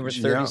 When you were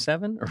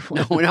 37?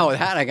 Yeah. No,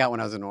 that I got when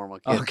I was a normal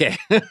kid. Okay.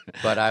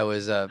 But I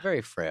was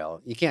very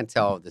frail. You can't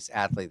tell this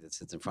athlete that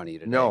sits in front of you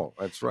today. No,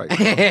 that's right.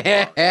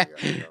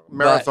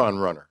 Marathon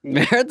runner.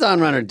 Marathon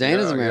runner.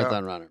 Dana's a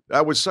marathon runner.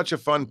 That was such a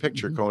fun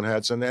picture,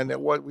 Coneheads. And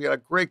then we had a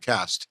great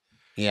cast.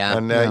 Yeah.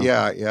 And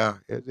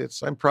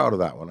I'm proud of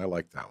that one. I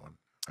like that one.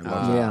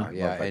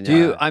 And,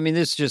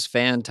 this is just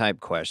fan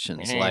type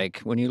questions. Like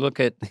when you look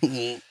at,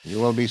 you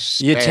will be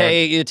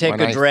spared. You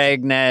take a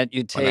drag net.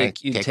 You take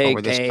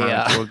over this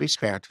pond, you will be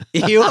spared.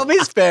 You will be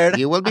spared.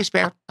 You will be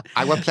spared.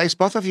 I will place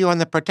both of you on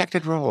the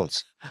protected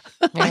roles.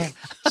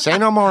 Say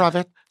no more of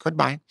it.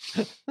 Goodbye.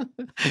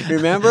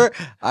 Remember,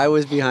 I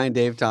was behind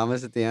Dave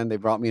Thomas at the end. They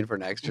brought me in for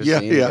an extra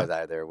scene. He goes,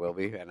 there will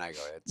be. And I go,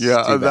 it's too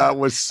bad. That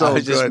was so good. I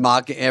was just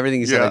mocking everything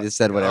he said. I just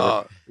said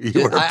whatever.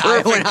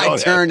 I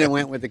turned and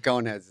went with the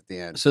Coneheads at the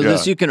end. So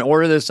this you can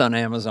order this on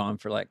Amazon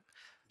for like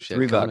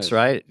 $3,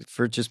 right?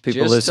 For just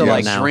people listening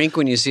to now. Drink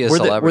when you see a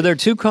celebrity. Were there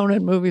 2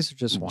 Conehead movies or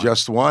just one?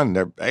 Just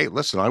one. Hey,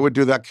 listen, I would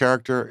do that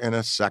character in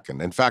a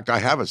second. In fact, I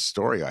have a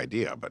story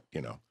idea, but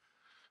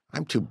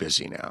I'm too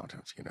busy now,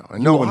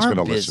 and no one's going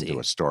to listen to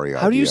a story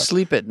idea. How do you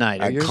sleep at night?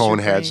 At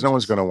Coneheads, no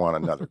one's going to want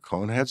another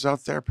Coneheads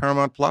out there.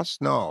 Paramount Plus,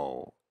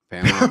 no.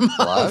 Paramount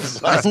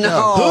Plus,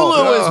 no.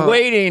 Hulu is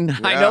waiting. Yeah.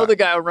 I know the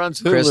guy who runs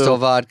Hulu. Crystal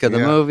Vodka, the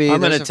movie. I'm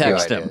going to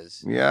text him.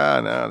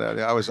 Yeah,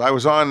 no. I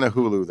was on the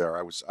Hulu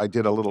there. I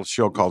did a little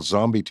show called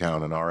Zombie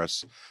Town and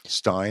R.S.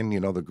 Stein, the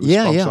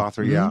Goosebumps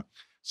author. Mm-hmm. Yeah.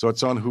 So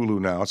it's on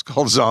Hulu now. It's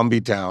called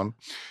Zombie Town,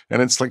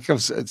 and it's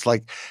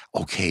like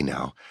okay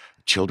now.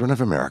 Children of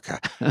America,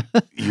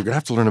 you're going to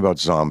have to learn about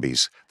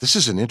zombies. This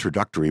is an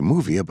introductory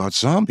movie about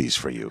zombies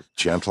for you.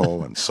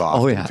 Gentle and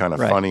soft and kind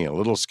of funny and a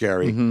little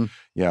scary. Mm-hmm.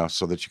 Yeah,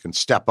 so that you can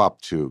step up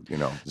to,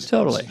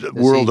 totally. The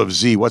world of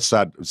Z. What's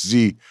that?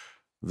 Z.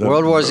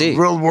 World War Z.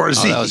 World War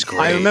Z. That was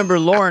great. I remember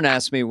Lauren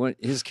asked me when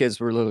his kids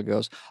were little,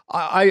 goes,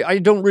 I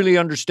don't really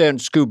understand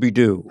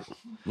Scooby-Doo.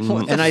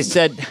 And I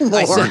said,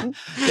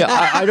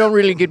 I don't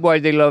really get why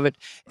they love it.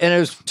 And it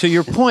was, to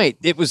your point,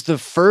 it was the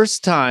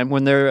first time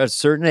when they're a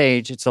certain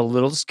age, it's a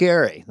little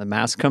scary. The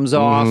mask comes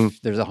off.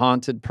 There's a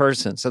haunted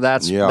person. So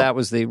that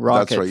was the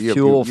rocket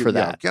fuel for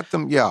that. Get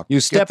them,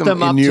 You step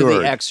them up to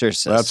The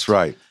Exorcist. That's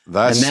right.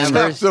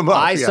 Step them up.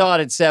 I saw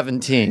it at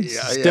 17.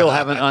 Still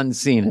haven't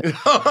unseen it.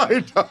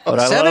 I know. But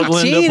I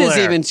 17 is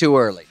even too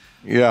early.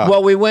 Yeah.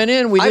 Well, we went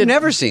in. I've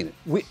never seen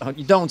it.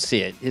 You don't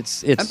see it.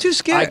 It's. I'm too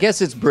scared. I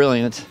guess it's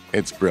brilliant.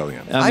 It's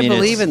brilliant. I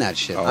believe in that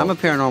shit. I'm a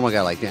paranormal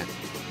guy like Dan.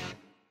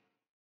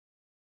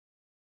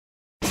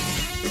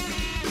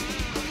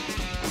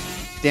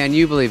 Dan,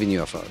 you believe in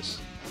UFOs.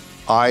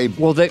 I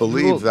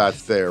believe that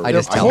they're. I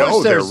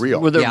know they're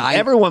real.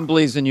 Everyone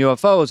believes in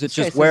UFOs. It's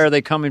just where are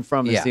they coming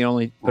from is the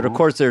only. But of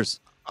course, there's.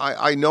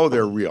 I know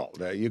they're real.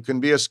 You can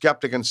be a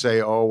skeptic and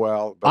say, "Oh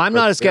well." I'm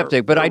not a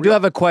skeptic, but I do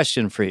have a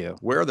question for you.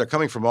 Where they're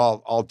coming from?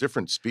 All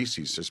different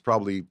species. There's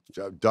probably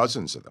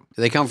dozens of them.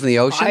 Do they come from the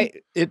ocean?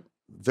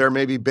 There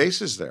may be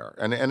bases there,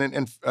 and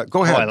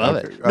go ahead. I love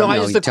it.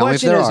 No, the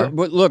question is,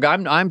 look,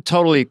 I'm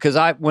totally,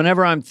 because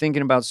whenever I'm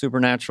thinking about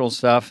supernatural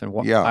stuff,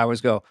 and I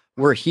always go,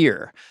 we're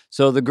here.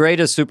 So the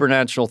greatest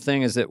supernatural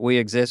thing is that we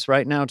exist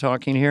right now,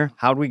 talking here.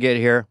 How do we get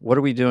here? What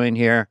are we doing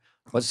here?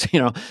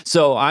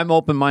 So I'm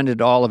open-minded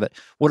to all of it.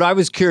 What I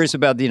was curious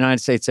about the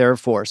United States Air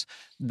Force,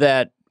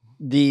 that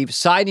the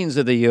sightings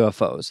of the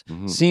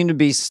UFOs seem to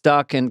be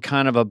stuck in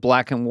kind of a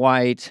black and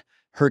white,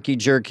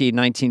 herky-jerky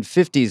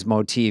 1950s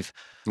motif.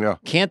 Yeah.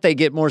 Can't they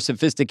get more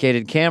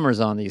sophisticated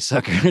cameras on these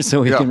suckers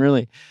so we can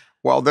really...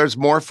 Well, there's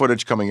more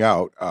footage coming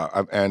out,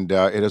 and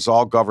it is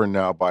all governed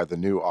now by the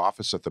new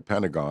office at the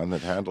Pentagon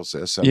that handles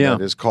this, and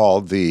that is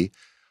called the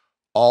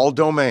All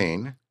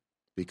Domain,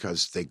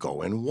 because they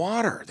go in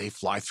water. They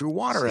fly through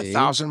water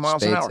 1,000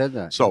 miles an hour. Said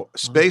that. So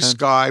space,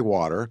 sky,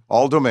 water,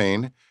 all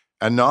domain,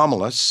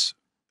 anomalous,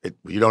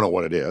 you don't know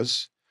what it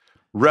is,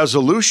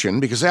 resolution,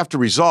 because they have to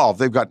resolve.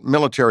 They've got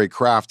military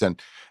craft and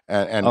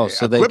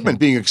equipment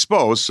being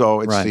exposed.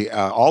 So it's the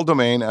all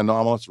domain,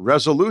 anomalous,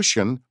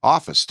 resolution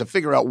office to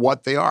figure out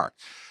what they are.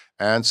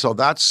 And so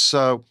that's,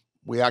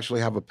 we actually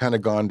have a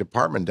Pentagon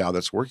department now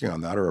that's working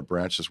on that, or a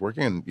branch that's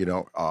working.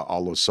 And,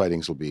 all those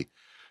sightings will be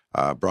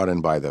brought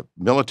in by the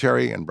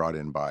military and brought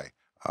in by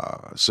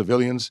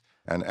civilians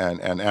and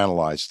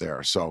analyzed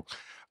there. So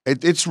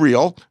it's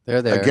real.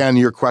 They're there. Again,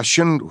 your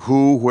question,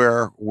 who,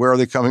 where are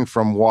they coming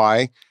from,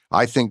 why?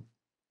 I think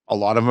a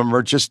lot of them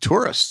are just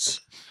tourists.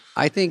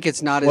 I think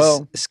it's not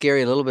as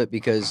scary a little bit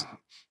because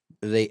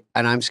and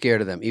I'm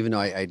scared of them, even though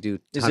I do.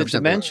 Is it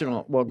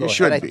dimensional? Well, go ahead.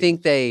 But I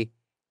think they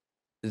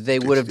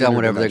would have done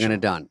whatever they're going to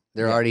done.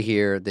 They're already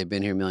here. They've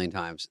been here a million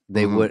times.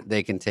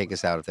 They can take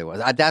us out if they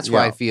want. That's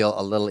why I feel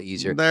a little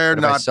easier. They're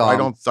not. I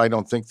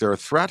don't think they're a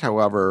threat.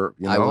 However,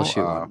 I will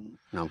shoot one.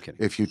 No, I'm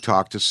kidding. If you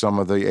talk to some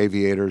of the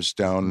aviators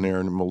down there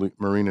in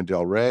Marina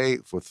Del Rey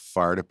with the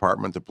fire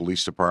department, the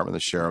police department, the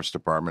sheriff's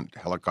department,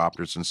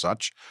 helicopters and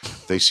such,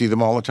 they see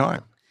them all the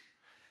time.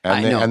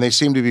 And they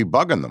seem to be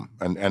bugging them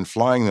and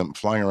flying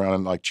around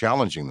and like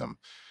challenging them.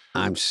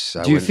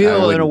 Do you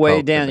feel in a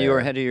way, Dan, you were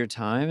ahead of your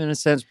time in a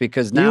sense?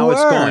 Because now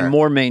it's going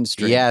more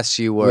mainstream. Yes,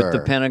 you were. With the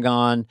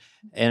Pentagon,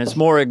 and it's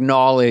more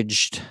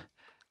acknowledged.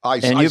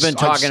 And you've been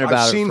talking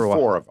about it for a while. I've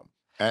seen 4 of them.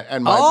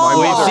 And my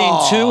mother, we've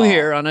seen 2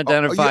 here,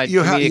 unidentified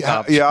comedic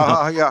options.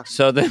 Yeah.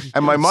 So then,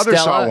 and my mother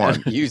Stella, saw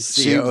one.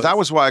 See, that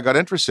was why I got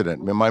interested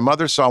in it. My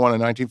mother saw one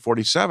in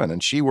 1947,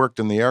 and she worked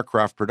in the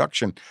aircraft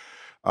production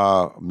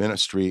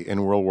ministry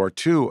in World War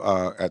II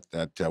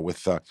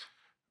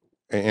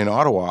in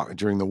Ottawa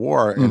during the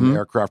war in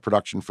aircraft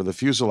production for the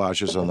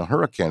fuselages on the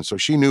Hurricane. So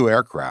she knew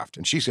aircraft,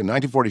 and she said in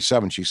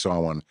 1947 she saw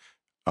one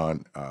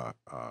on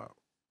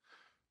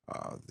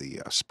the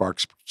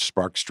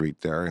Spark Street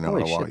there in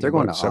Holy Ottawa. Shit, they're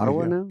going to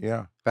Ottawa now?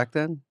 Yeah. Back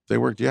then? They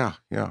were, yeah.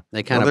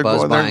 They kind of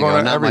buzz by and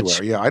go, not everywhere.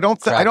 much. Yeah, I don't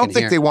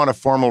think they want a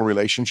formal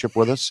relationship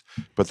with us,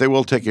 but they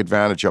will take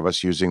advantage of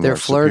us using their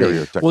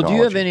superior technology. Well, do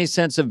you have any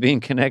sense of being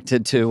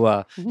connected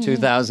to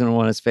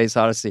 2001: A Space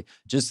Odyssey?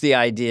 Just the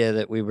idea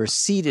that we were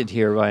seeded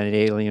here by an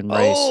alien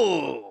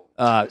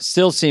race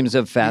still seems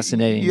a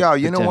fascinating. Yeah,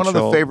 one of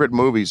the favorite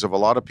movies of a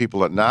lot of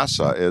people at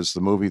NASA is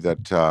the movie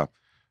that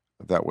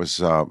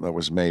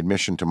was made,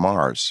 Mission to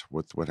Mars,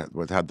 with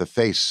had the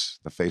face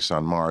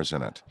on Mars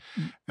in it,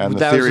 and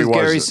the theory was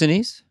Gary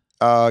Sinise.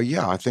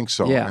 Yeah, I think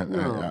so. Yeah,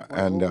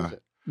 and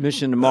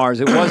Mission to Mars.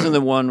 It wasn't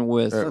the one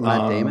with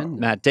Matt Damon.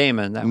 Matt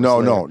Damon. That was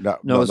no,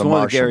 it was the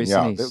one with Gary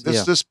Sinise.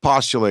 This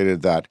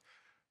postulated that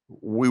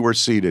we were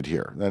seated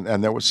here,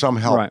 and there was some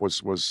help. Right.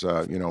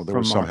 There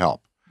was some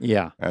help.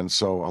 Yeah, and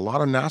so a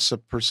lot of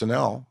NASA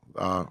personnel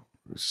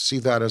see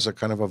that as a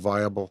kind of a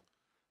viable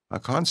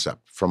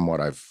concept, from what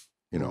I've.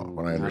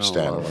 When I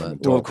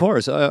understand. Well, of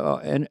course,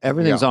 and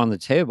everything's on the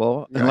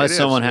table unless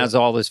someone has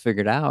all this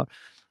figured out.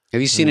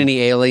 Have you seen any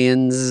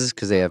aliens?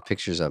 Because they have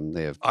pictures of them.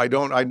 They have.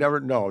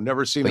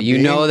 Never seen. But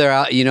they're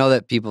out. You know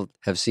that people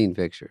have seen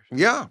pictures.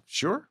 Yeah,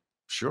 sure.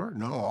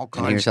 No, all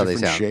kinds. Here's how they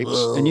sound. Shapes.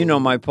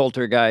 And my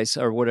poltergeist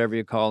or whatever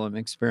you call them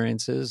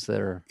experiences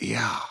that are.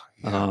 Yeah.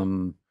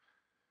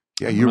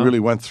 You really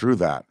went through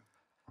that.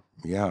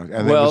 Yeah,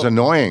 and it was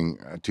annoying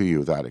to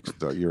you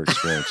your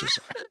experiences.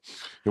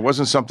 It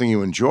wasn't something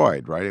you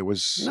enjoyed, right? It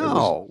was.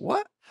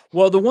 What?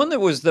 Well, the one that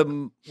was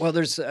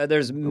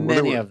there's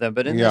many of them,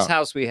 but in this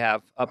house we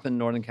have up in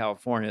Northern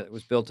California, it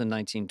was built in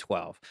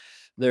 1912.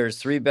 There's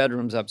 3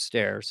 bedrooms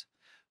upstairs.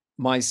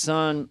 My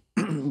son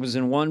was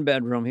in one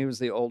bedroom. He was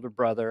the older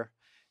brother,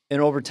 and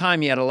over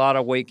time he had a lot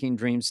of waking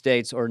dream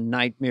states or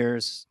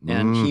nightmares,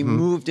 and he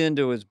moved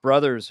into his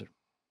brother's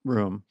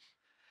room.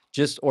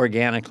 Just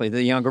organically,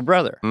 the younger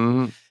brother.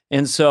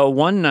 And so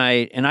one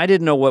night, and I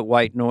didn't know what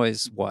white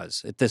noise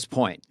was at this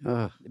point.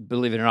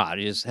 Believe it or not,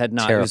 he just had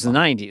not. Terrifying. It was the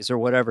 90s or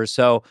whatever.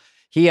 So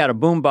he had a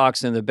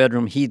boombox in the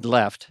bedroom he'd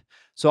left.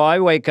 So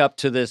I wake up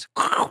to this,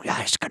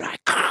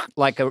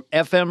 like a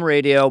FM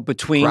radio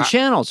between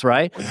channels,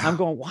 right? Yeah. I'm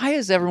going, why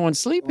is everyone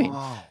sleeping?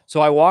 Whoa.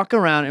 So I walk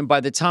around, and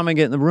by the time I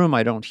get in the room,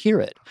 I don't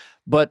hear it.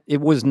 But it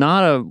was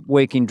not a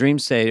waking dream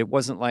state. It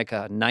wasn't like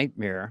a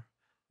nightmare.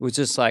 It was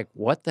just like,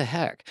 what the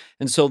heck?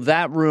 And so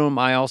that room,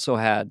 I also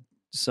had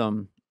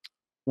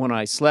when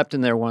I slept in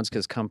there once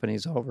because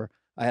company's over,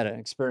 I had an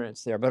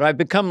experience there. But I've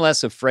become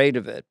less afraid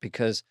of it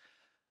because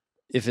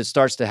if it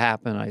starts to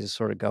happen, I just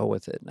sort of go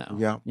with it now.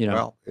 Yeah,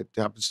 well, it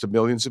happens to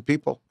millions of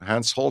people.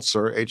 Hans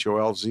Holzer,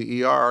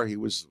 Holzer, he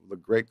was the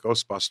great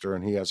Ghostbuster,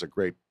 and he has a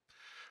great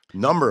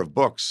number of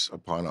books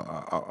upon,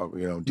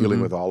 dealing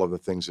with all of the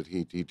things that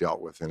he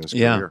dealt with in his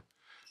career.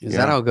 Is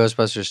that how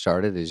Ghostbusters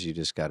started? Is you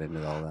just got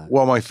into all that?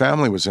 Well, my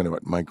family was into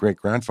it. My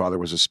great-grandfather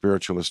was a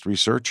spiritualist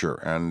researcher,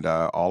 and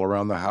all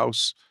around the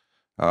house,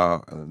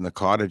 in the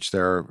cottage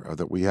there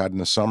that we had in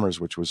the summers,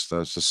 which was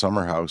the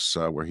summer house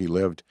where he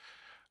lived,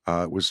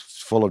 was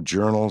full of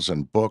journals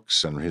and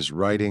books and his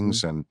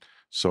writings. And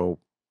so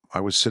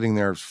I was sitting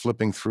there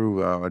flipping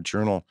through a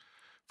journal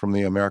from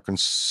the American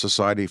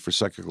Society for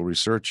Psychical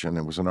Research, and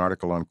it was an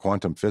article on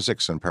quantum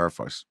physics and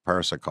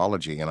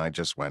parapsychology, and I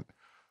just went,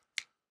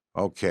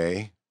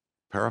 okay.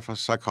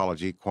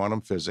 Parapsychology,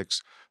 quantum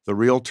physics, the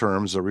real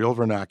terms, the real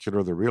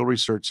vernacular, the real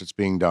research that's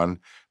being done.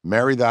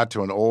 Marry that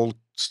to an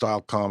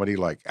old-style comedy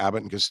like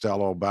Abbott and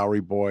Costello,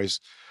 Bowery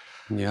Boys,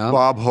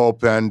 Bob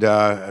Hope, and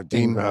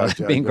Bing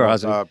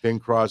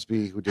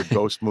Crosby, who did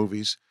ghost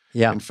movies.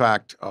 Yeah. In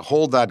fact,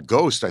 Hold That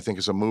Ghost, I think,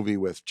 is a movie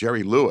with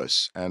Jerry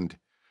Lewis and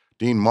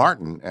Dean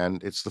Martin,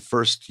 and it's the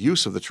first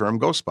use of the term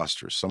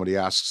Ghostbusters. Somebody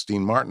asks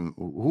Dean Martin,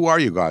 "Who are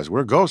you guys?"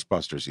 "We're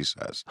Ghostbusters," he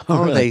says.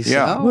 Oh, really? They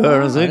say,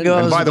 Where is it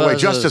Ghostbusters? And by the way,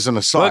 just as an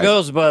aside, we're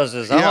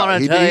Ghostbusters. I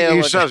want to tell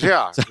you.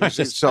 He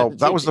says, So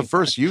that was the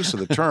first use of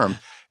the term,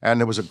 and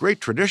there was a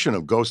great tradition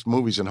of ghost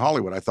movies in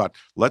Hollywood. I thought,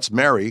 let's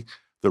marry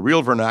the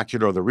real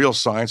vernacular, the real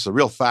science, the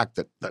real fact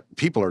that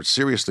people are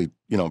seriously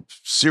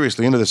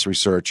into this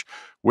research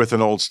with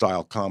an old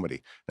style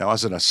comedy. Now,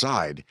 as an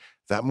aside,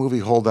 that movie,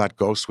 Hold That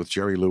Ghost, with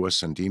Jerry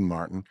Lewis and Dean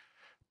Martin,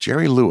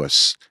 Jerry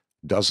Lewis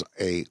does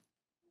a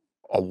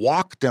a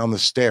walk down the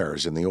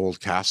stairs in the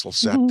old castle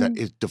set that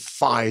it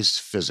defies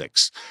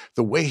physics.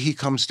 The way he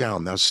comes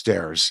down those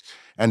stairs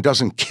and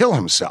doesn't kill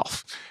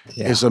himself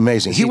is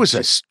amazing. He was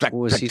a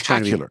spectacular. Was he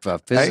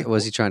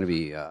trying to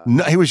be?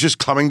 No, he was just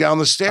coming down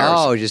the stairs.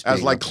 Oh, just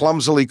as like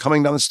clumsily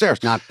coming down the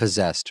stairs. Not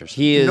possessed or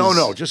something. He is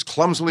no, just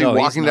clumsily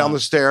walking down the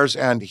stars,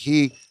 and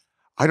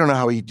I don't know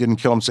how he didn't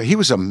kill himself. He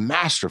was a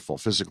masterful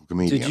physical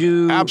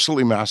comedian.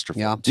 Absolutely masterful.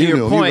 Yeah. To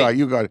your point,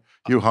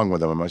 you hung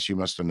with him. You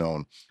must have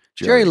known.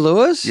 Jerry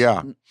Lewis?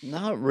 Yeah.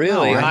 Not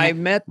really. No, I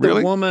met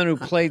the woman who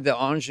played the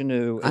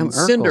ingenue in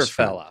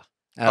Cinderfella.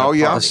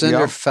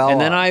 Cinderfella.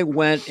 And then I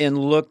went and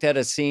looked at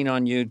a scene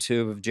on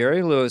YouTube of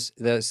Jerry Lewis.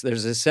 There's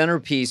a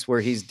centerpiece where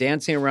he's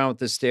dancing around with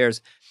the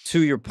stairs.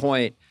 To your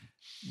point,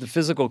 the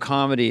physical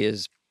comedy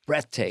is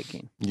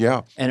breathtaking.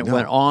 Yeah. And it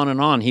went on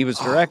and on. He was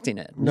directing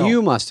it. No.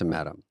 You must have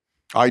met him.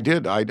 I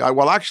did. I talked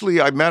to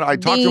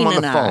him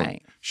on the phone.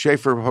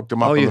 Schaefer hooked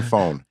him up on the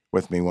phone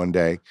with me one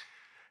day.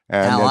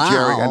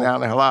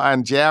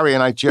 And Jerry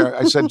and I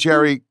said,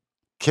 Jerry,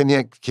 can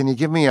you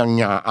give me a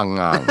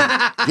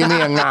ngang? Give me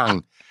a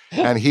ngang.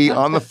 And he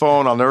on the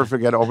phone, I'll never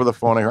forget, over the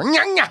phone, I heard,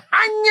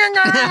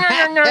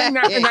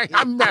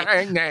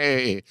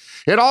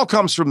 it all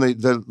comes from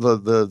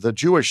the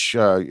Jewish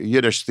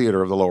Yiddish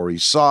theater of the Lower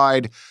East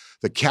Side,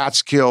 the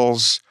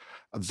Catskills,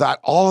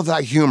 all of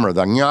that humor,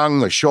 the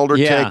nyang, the shoulder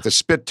take, the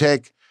spit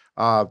take.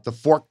 The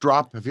fork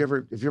drop. Have you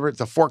ever?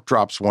 The fork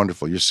drop's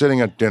wonderful. You're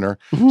sitting at dinner,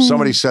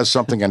 somebody says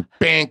something, and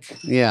bink.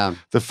 Yeah.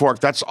 The fork.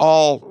 That's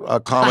all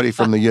comedy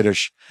from the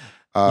Yiddish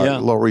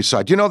Lower East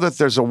Side. Do you know that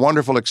there's a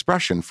wonderful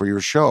expression for your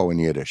show in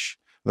Yiddish?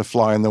 The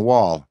fly in the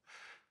wall,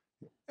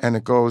 and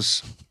it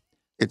goes,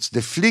 "It's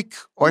the flieg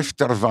auf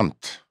der Wand."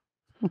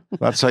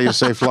 That's how you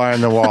say "fly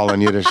in the wall"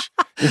 in Yiddish.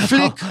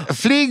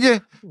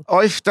 Fliege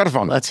auf der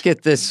Wand. Let's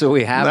get this so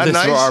we have this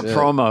for our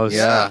promos.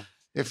 Yeah.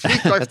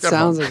 That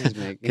sounds like he's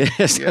making.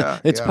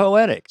 It's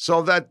poetic.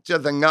 So that the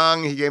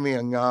ngang, he gave me a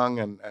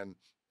ngang,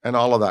 and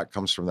all of that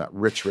comes from that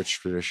rich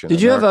tradition.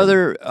 Did you have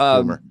other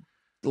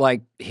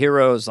like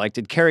heroes? Like,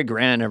 did Cary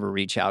Grant ever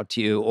reach out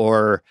to you,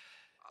 or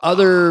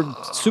other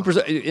super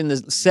in the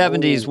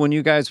 70s when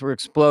you guys were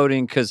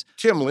exploding? Because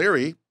Tim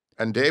Leary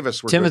and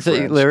Davis were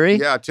Timothy Leary.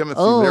 Yeah,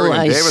 Timothy Leary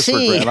and Davis were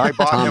great. And I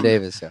bought Tom him.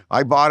 Davis. Yeah.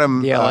 I bought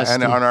him,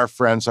 and on our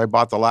friends, I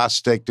bought the last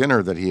steak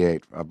dinner that he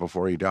ate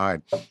before he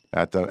died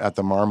at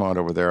the Marmont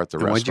over there at the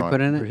restaurant. What'd you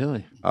put in it?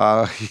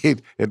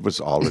 Really? It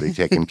was already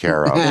taken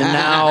care of. And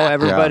now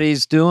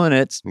everybody's doing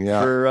it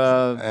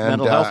for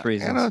mental health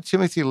reasons.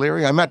 Timothy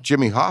Leary. I met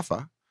Jimmy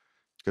Hoffa.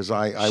 Because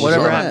I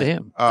whatever happened to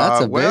him?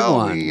 That's a big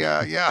one.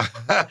 Yeah.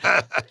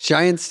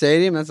 Giant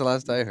Stadium. That's the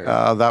last I heard.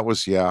 That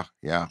was yeah.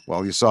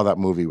 Well, you saw that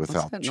movie with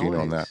Al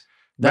Pacino and that.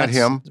 Met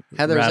him.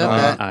 Heather's at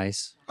that.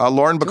 Ice.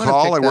 Lauren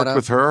Bacall. I worked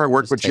with her. I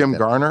worked with Jim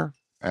Garner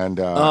and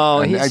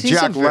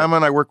Jack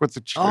Lemmon. I worked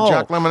with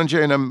Jack Lemmon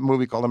in a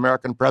movie called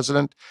American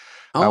President.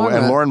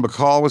 And Lauren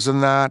Bacall was in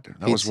that.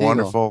 That was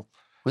wonderful.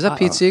 Was that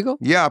Pete Segal?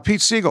 Yeah, Pete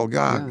Segal.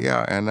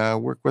 Yeah. And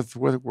work with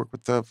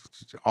the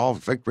all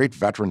great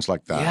veterans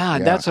like that. Yeah,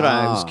 that's what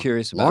I was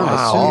curious about.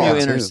 I assume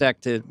you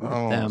intersected with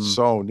them.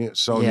 So neat,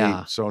 so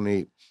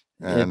neat.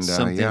 And it's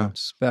something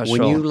special.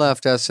 When you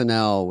left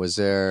SNL, was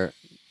there?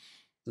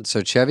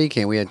 So Chevy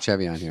came. We had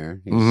Chevy on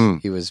here.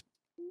 He was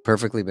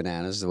perfectly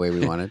bananas the way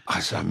we wanted.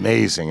 It's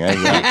amazing. Eh?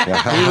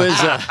 He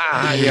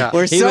was.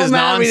 We're so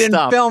mad we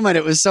didn't film it.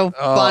 It was so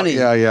funny.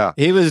 Yeah.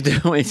 He was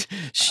doing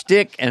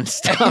shtick and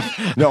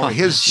stuff. No,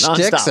 his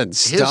sticks and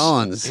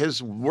stones.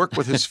 His work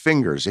with his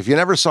fingers. If you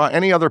never saw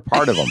any other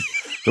part of him,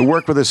 the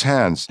work with his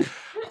hands.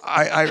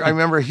 I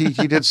remember he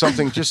did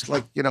something just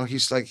like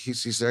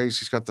he's there.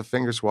 He's got the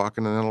fingers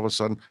walking, and then all of a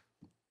sudden.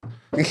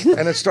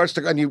 And it starts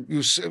to, and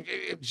it's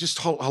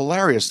just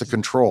hilarious, the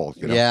control.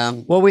 Yeah.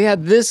 Well, we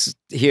had this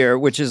here,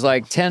 which is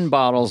like 10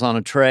 bottles on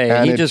a tray.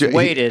 And he just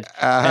waited.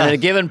 And at a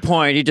given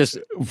point, he just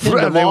pinned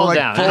them all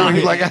down.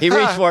 He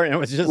reached for it, and it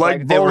was just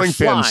like they were bowling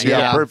flying. pins.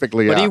 Yeah,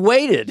 perfectly. But he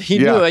waited. He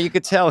knew. You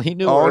could tell he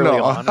knew early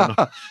on.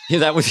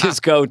 That was his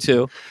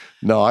go-to.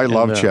 No, I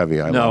love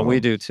Chevy. We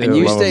do too. And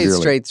you stayed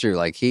straight through.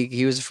 Like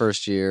he was the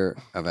first year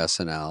of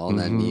SNL, and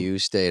then you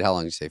stayed. How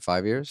long did you stay?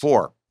 5 years?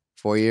 4.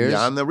 4 years?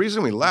 Yeah, and the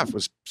reason we left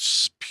was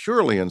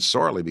purely and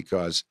sorely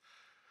because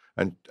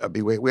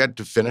we had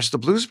to finish the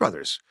Blues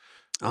Brothers.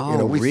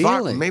 Oh, we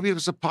thought maybe it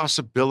was a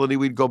possibility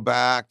we'd go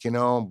back. We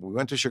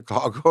went to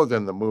Chicago,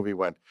 then the movie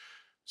went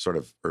sort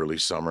of early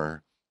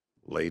summer,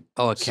 late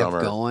summer. Kept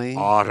going?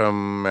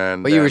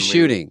 Autumn. But you were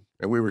shooting.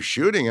 And we were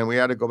shooting, and we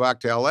had to go back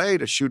to L.A.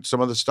 to shoot some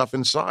of the stuff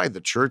inside,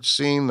 the church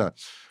scene, the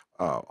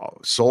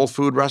soul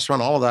food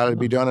restaurant, all of that had to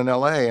be done in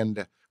L.A.,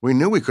 and we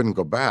knew we couldn't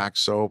go back,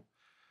 so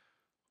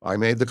I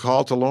made the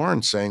call to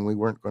Lauren saying we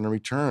weren't going to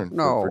return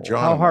for John.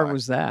 How hard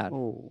was that?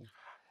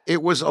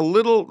 It was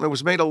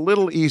made a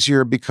little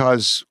easier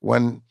because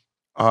when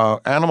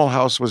Animal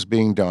House was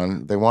being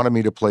done, they wanted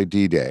me to play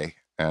D-Day,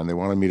 and they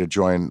wanted me to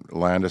join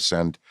Landis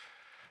and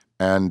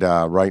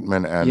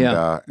Reitman and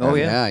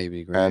you'd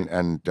be great.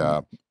 And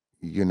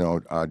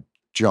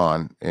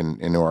John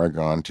in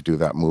Oregon to do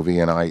that movie,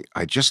 and I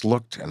just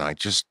looked and I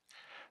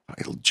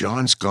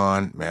John's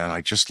gone, man.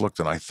 I just looked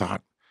and I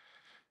thought,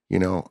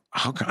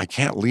 I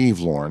can't leave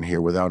Lorne here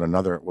without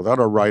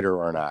a writer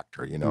or an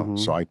actor,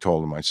 So I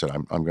told him, I said,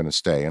 I'm going to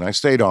stay. And I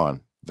stayed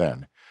on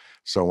then.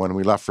 So when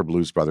we left for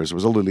Blues Brothers, it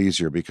was a little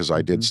easier because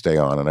I did stay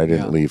on and I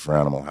didn't leave for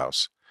Animal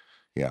House.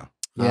 Yeah.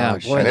 Yeah.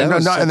 Boy,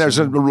 and there's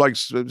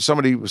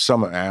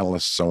some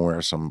analyst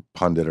somewhere, some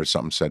pundit or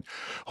something said,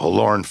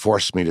 Lorne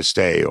forced me to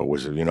stay. Or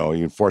was it, you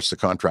enforced the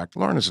contract.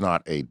 Lorne is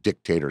not a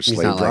dictator,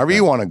 slave driver. Like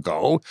you want to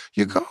go,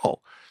 you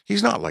go.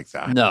 He's not like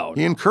that. No.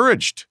 He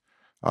encouraged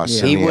us.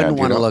 He wouldn't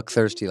want to look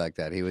thirsty like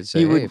that. He would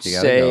say, if you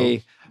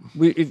gotta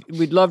go.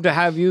 We'd love to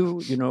have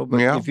you, but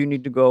if you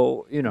need to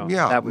go,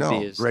 that would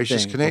be his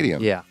gracious thing.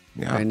 Canadian. Yeah.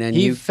 Yeah. And then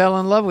he fell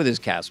in love with his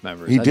cast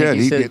members. He did.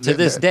 He said, to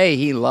this day,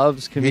 he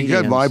loves comedians.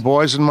 He did. My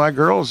boys and my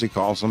girls, he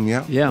calls them.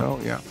 Yeah.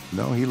 Yeah.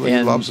 No, he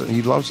loves it.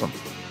 He loves them.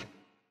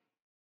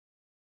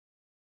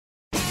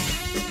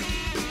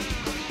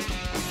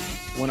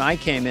 When I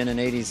came in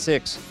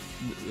 '86,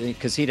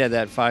 because he'd had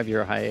that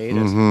 5-year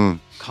hiatus,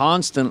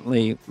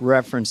 constantly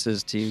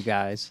references to you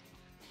guys.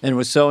 And it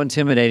was so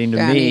intimidating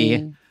to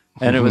me.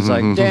 And it was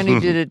like,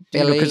 Danny did it,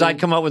 because I'd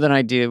come up with an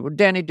idea. Well,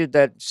 Danny did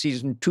that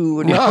season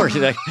 2. And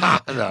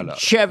no.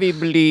 Chevy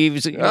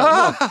believes. But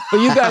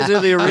you guys are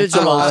the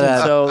originals.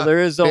 And so there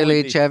is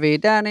only Billy, Chevy,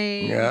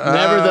 Danny.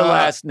 Never the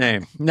last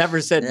name.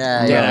 Never said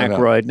Dan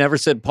Aykroyd. Never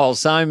said Paul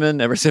Simon.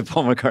 Never said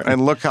Paul McCartney.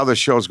 And look how the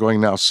show's going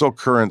now. So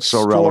current,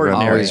 so relevant.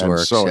 Always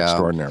works, so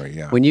extraordinary.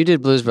 Yeah. When you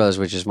did Blues Brothers,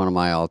 which is one of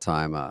my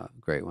all-time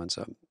great ones,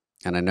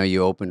 and I know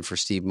you opened for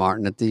Steve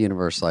Martin at the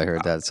Universal. I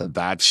heard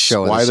that's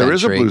show why of the there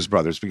is a century. Blues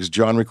Brothers, because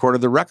John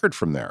recorded the record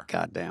from there.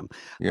 Goddamn.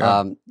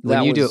 Yeah.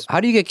 How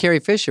do you get Carrie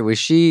Fisher? Was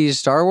she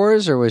Star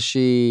Wars or was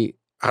she?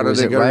 How did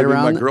they get right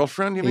around my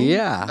girlfriend? You mean?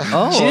 Yeah.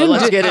 Oh,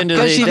 let's get into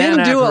the Dan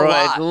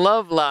Aykroyd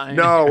love line.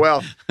 No,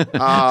 well,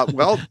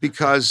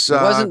 because it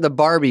wasn't the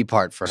Barbie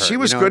part for her. She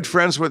was good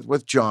friends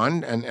with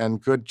John,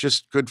 and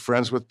good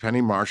friends with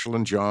Penny Marshall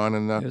and John,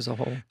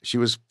 and she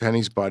was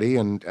Penny's buddy,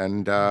 and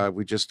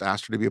we just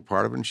asked her to be a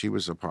part of it, and she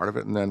was a part of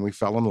it, and then we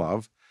fell in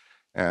love,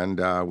 and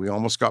we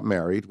almost got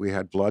married. We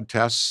had blood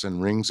tests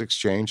and rings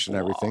exchanged and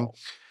everything.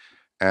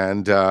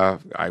 And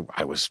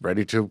I was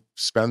ready to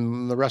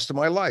spend the rest of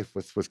my life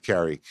with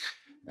Carrie.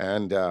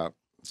 And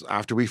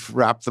after we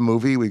wrapped the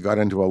movie, we got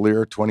into a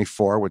Lear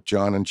 24 with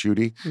John and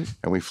Judy,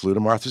 and we flew to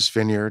Martha's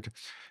Vineyard,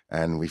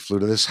 and we flew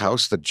to this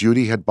house that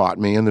Judy had bought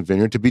me in the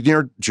vineyard to be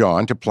near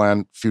John to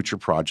plan future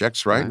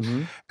projects, right?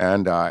 Mm-hmm.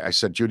 And I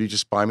said, Judy,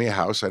 just buy me a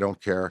house. I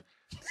don't care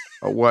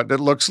what it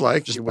looks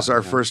like. It was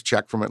our first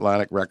check from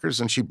Atlantic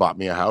Records, and she bought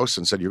me a house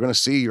and said, you're going to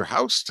see your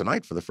house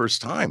tonight for the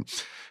first time.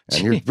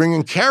 And you're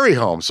bringing Carrie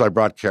home. So I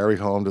brought Carrie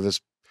home to this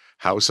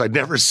house I'd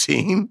never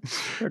seen.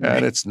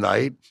 And it's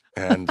night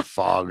and the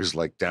fog is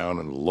like down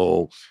and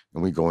low.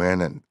 And we go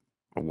in and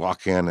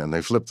walk in and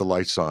they flip the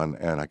lights on.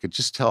 And I could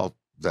just tell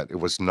that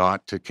it was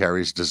not to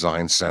Carrie's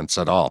design sense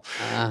at all.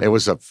 It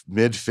was a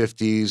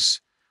mid-50s,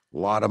 a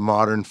lot of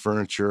modern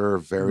furniture,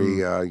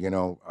 very,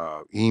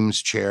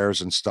 Eames chairs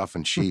and stuff.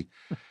 And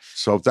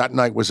so that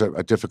night was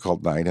a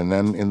difficult night. And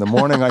then in the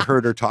morning, I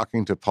heard her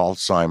talking to Paul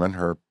Simon,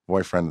 her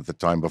boyfriend at the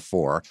time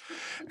before.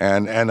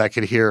 And I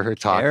could hear her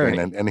talking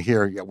and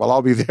hear, well,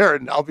 I'll be there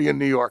and I'll be in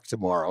New York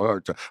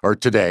tomorrow or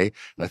today.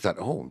 And I thought,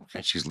 oh,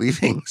 she's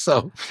leaving.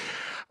 So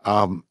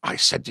I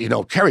said,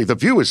 Carrie, the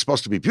view is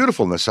supposed to be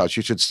beautiful in this house.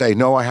 You should stay.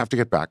 No, I have to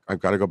get back. I've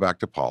got to go back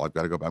to Paul. I've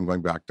got to go. I'm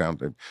going back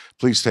down.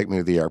 Please take me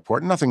to the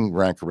airport. Nothing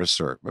rancorous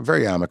or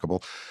very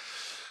amicable.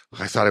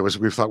 We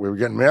thought we were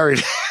getting married.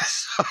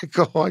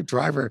 So I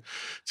drive her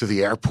to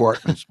the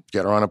airport and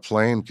get her on a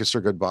plane, kiss her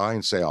goodbye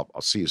and say,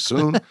 I'll see you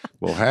soon.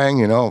 We'll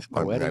hang, I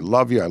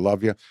love you. I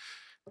love you.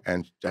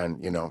 And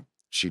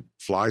she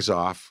flies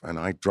off and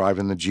I drive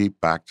in the Jeep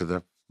back to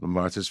the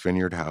Martha's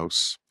Vineyard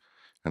house.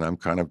 And I'm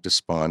kind of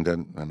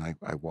despondent. And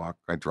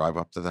I drive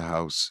up to the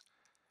house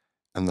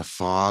and the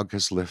fog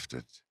has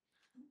lifted.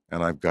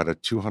 And I've got a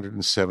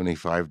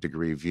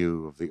 275-degree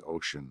view of the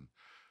ocean,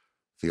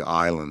 the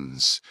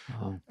islands,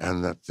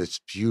 and this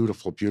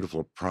beautiful,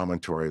 beautiful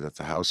promontory that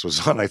the house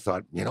was on. I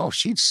thought,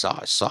 she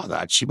saw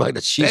that. She might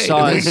have stayed.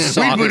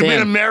 We would have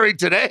been married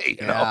today.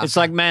 It's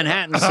like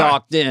Manhattan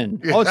socked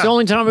in. Yeah. Oh, it's the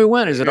only time we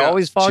went. Is it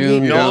always foggy?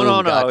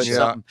 No.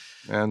 Gotcha.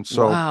 And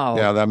so,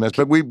 that missed.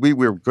 But we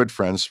were good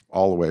friends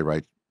all the way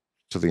right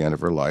to the end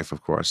of her life,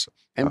 of course.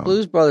 And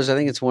Blues Brothers, I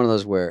think it's one of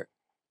those where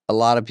a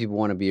lot of people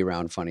want to be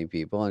around funny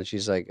people. And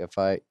she's like,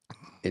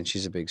 and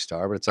she's a big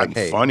star, but it's like,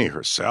 hey. Funny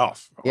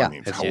herself. Yeah. I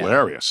mean,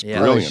 hilarious. Yeah.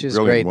 Brilliant, she's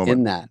brilliant great woman.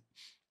 in that.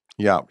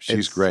 Yeah,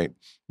 she's great.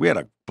 We had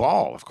a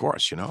ball, of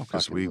course,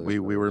 because we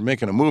were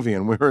making a movie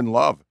and we were in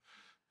love.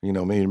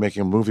 Maybe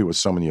making a movie with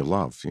someone you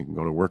love. You can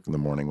go to work in the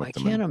morning with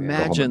them. I can't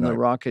imagine the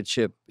rocket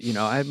ship.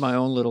 I had my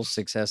own little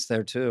success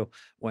there too,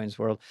 Wayne's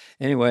World.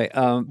 Anyway,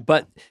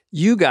 but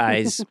you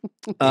guys,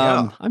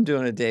 I'm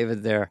doing a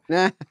David there.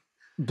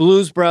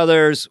 Blues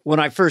Brothers, when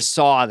I first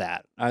saw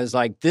that, I was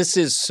like, this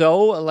is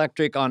so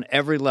electric on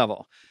every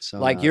level.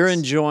 So you're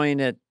enjoying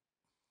it.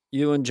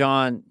 You and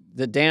John,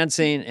 the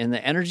dancing and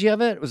the energy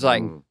of it was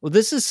like, well,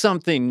 this is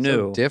something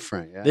new. So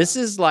different. Yeah. This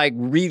is like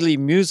really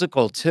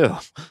musical too.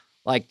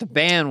 Like the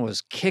band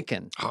was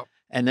kicking.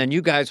 And then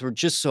you guys were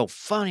just so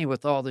funny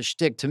with all the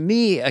shtick. To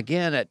me,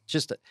 again,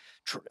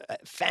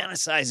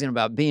 fantasizing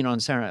about being on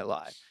Saturday Night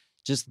Live.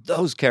 Just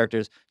those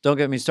characters. Don't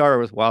get me started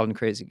with Wild and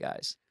Crazy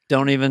Guys.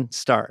 Don't even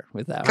start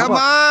with that. Come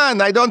on.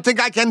 I don't think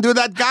I can do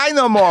that guy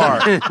no more.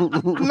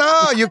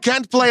 No, you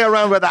can't play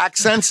around with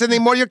accents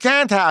anymore. You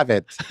can't have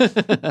it.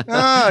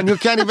 And you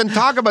can't even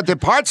talk about the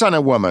parts on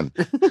a woman.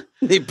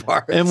 The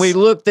parts. And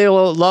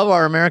they'll love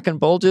our American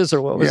bulges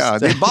or what was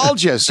that? The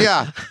bulges.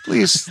 Yeah.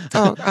 Please.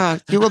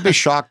 You will be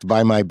shocked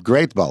by my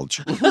great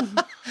bulge.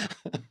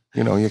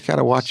 You know, you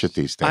gotta watch it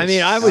these days. I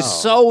mean, I was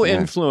so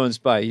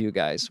influenced by you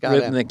guys,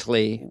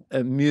 rhythmically,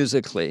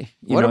 musically.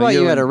 What about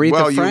you had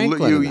Aretha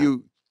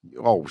Franklin?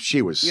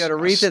 She was. You had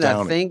Aretha.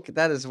 I think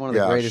that is one of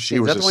the greatest. She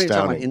was That's the one you're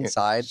talking about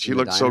inside. She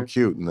looked so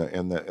cute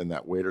in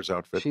that waiter's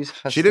outfit.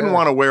 She didn't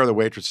want to wear the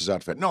waitress's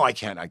outfit. No, I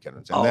can't. I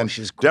can't. And then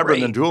she's Deborah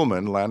great.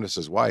 Nadulman,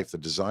 Landis's wife, the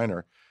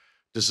designer,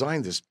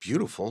 designed this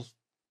beautiful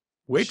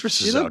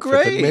waitress's outfit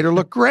great. that made her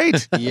look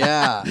great.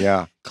 Yeah.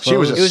 Yeah. She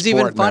was. It was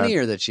even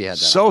funnier that she had that.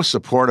 So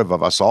supportive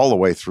of us all the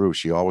way through.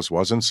 She always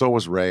was, and so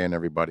was Ray and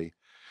everybody.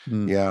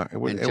 Yeah.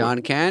 And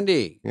John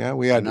Candy. Yeah,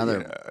 we had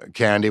another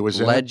Candy was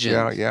legend.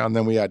 In it. Yeah, and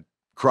then we had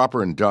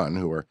Cropper and Dunn,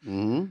 who were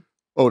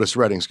Otis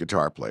Redding's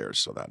guitar players,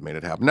 so that made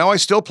it happen. Now I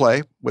still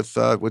play with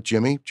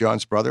Jimmy,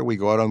 John's brother. We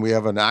go out and we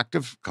have an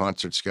active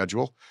concert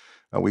schedule.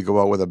 We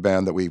go out with a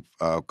band that we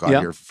got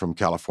here from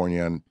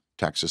California and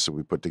Texas that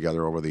we put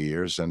together over the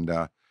years, and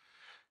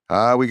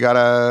we got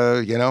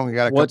a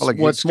couple of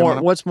gigs coming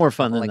up. What's more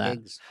fun than that?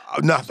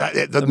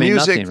 The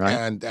music, nothing, right?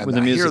 and With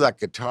the music. hear that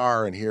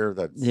guitar and hear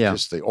that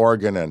just the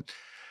organ and.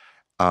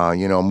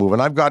 Moving.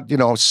 I've got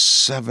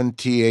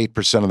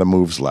 78% of the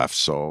moves left,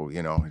 so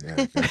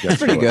that's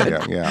pretty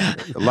good. Yeah.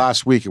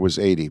 Last week it was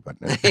 80, but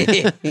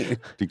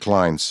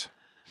declines.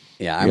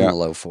 Yeah, I'm in the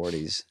low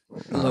 40s.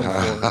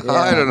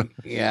 I don't know.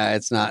 Yeah,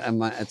 it's not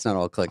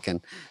all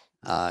clicking.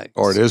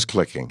 Or it is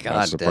clicking. God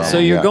That's the damn. problem. So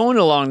you're going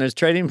along. There's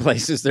Trading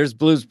Places. There's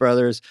Blues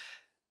Brothers.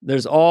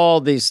 There's all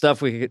these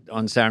stuff we get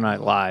on Saturday Night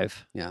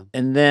Live. Yeah,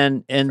 and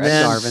then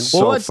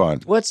so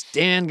fun. What's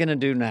Dan gonna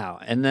do now?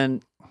 And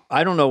then.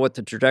 I don't know what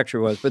the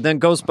trajectory was, but then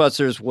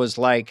Ghostbusters was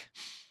like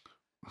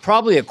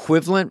probably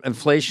equivalent,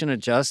 inflation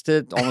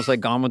adjusted, almost like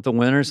Gone with the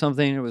Wind or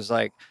something. It was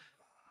like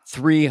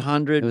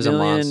 300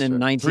 million in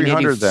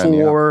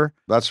 1984.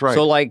 That's right.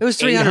 So like it was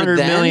 300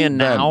 million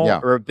now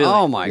or $1 billion.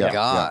 Oh my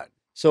God.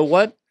 So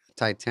what?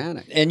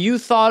 Titanic. And you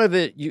thought of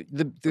it.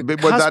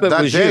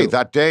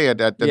 That day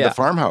at the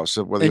farmhouse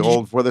where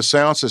the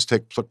seances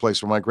took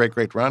place, where my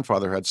great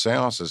grandfather had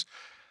seances.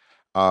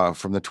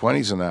 From the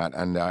 20s and that.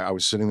 And I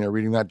was sitting there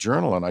reading that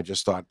journal, and I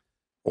just thought,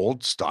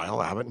 old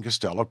style Abbott and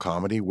Costello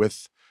comedy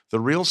with the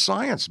real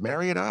science.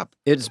 Marry it up.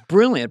 It's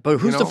brilliant. But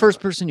who's the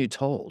first person you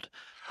told?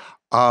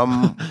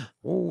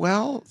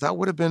 Well, that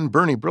would have been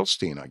Bernie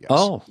Brillstein, I guess.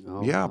 Oh.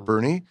 Yeah,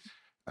 Bernie.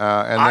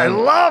 And then, I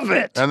love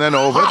it. And then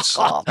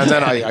Ovitz. And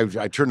then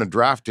I turned a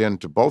draft in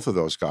to both of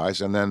those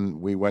guys. And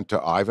then we went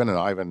to Ivan, and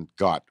Ivan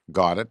got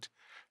it.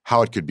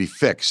 How it could be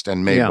fixed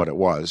and made what it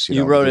was.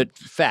 You wrote it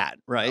fat,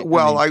 right?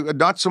 Well, I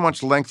not so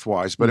much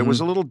lengthwise, but it was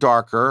a little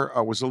darker.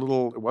 It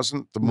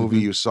wasn't the movie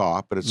you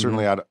saw, but it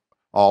certainly had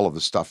all of the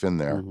stuff in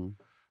there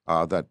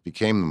that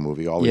became the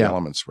movie. All the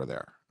elements were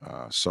there.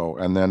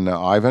 And then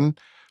Ivan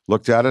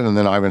looked at it, and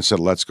then Ivan said,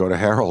 "Let's go to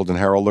Harold." And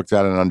Harold looked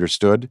at it and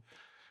understood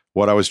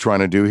what I was trying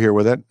to do here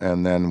with it.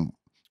 And then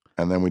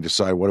we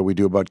decided, what do we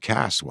do about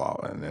cast? Well,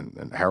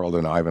 and Harold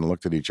and Ivan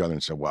looked at each other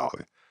and said, well,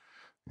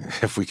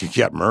 if we could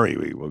get Murray,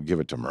 we will give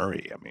it to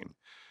Murray. I mean,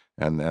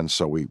 and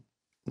so he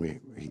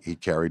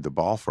carried the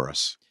ball for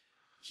us.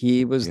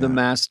 He was the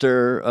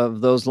master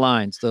of those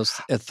lines, those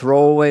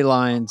throwaway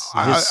lines.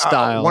 His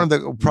style, one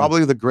of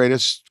probably the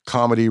greatest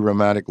comedy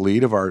romantic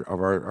lead of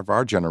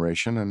our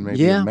generation, and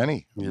maybe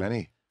many.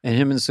 And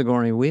him and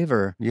Sigourney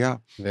Weaver,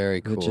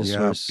 very cool.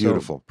 Beautiful,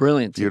 so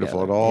brilliant,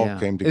 beautiful. Together. It all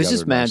came together. It was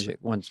just magic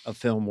once a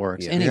film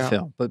works, any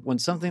film. But when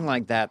something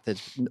like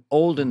that's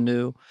old and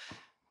new.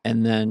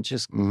 And then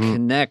just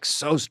connects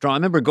so strong. I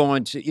remember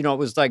going to, it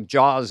was like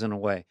Jaws in a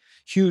way.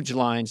 Huge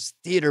lines,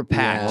 theater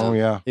packed. Oh,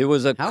 yeah. It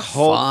was a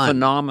cult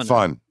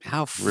phenomenon.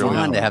 How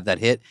fun to have that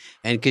hit.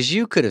 And because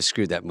you could have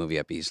screwed that movie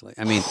up easily.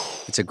 I mean,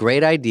 it's a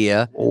great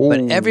idea,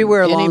 but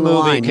everywhere along the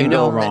line, can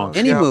go wrong.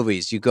 Any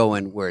movies, you go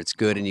in where it's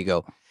good and you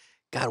go,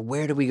 God,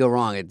 where did we go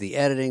wrong? At the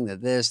editing,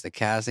 the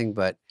casting,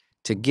 but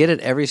to get it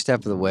every step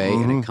of the way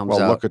and it comes out.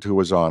 Well, look at who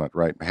was on it,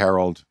 right?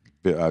 Harold,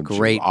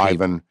 great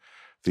Ivan.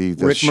 The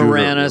Rick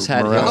Moranis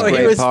had his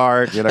great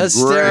part.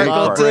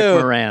 Hysterical too.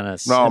 Rick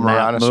Moranis. No,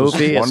 Moranis was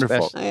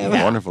wonderful. Especially.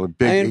 Wonderful.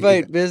 I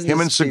invite business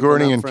him and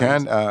Sigourney people,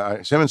 him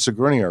and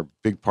Sigourney are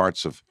big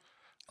parts of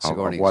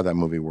why that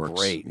movie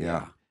works. Great.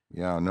 Yeah.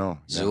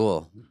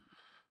 Zool.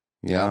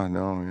 Yeah.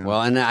 No.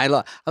 Well, and I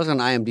was on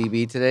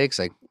IMDb today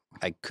because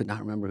I could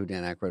not remember who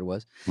Dan Aykroyd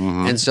was,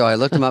 and so I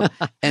looked him up.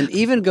 And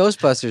even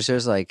Ghostbusters,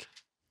 there's like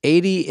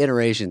 80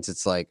 iterations.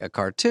 It's like a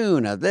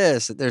cartoon of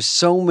this. There's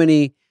so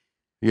many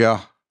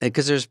Yeah.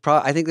 Because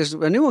I think there's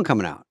a new one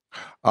coming out.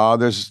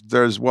 There's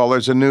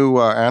a new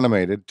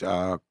animated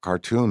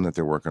cartoon that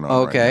they're working on.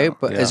 Okay, right now.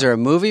 but is there a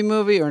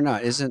movie or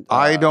not?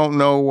 I don't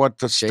know what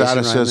the Jason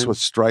status is Reitman? with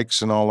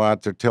strikes and all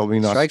that. They're telling me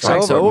not Strike's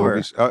over.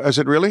 movies. Is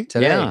it really?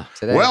 Today.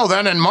 Well,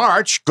 then in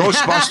March,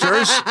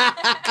 Ghostbusters,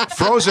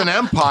 Frozen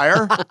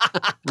Empire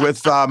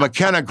with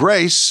McKenna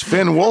Grace,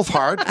 Finn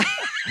Wolfhard,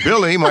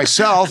 Billy,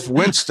 myself,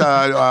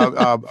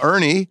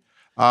 Ernie.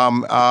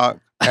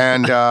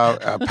 And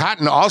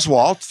Patton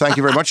Oswalt, thank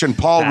you very much, and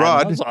Paul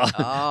Rudd,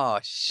 Oh,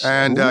 shit.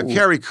 and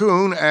Carrie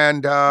Coon,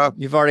 and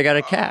You've already got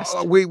a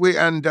cast. we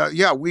are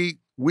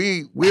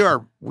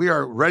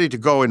ready to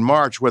go in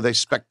March with a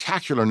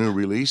spectacular new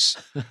release,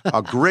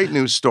 a great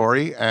news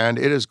story, and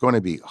it is going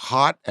to be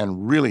hot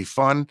and really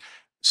fun,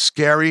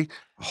 scary,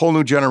 whole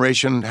new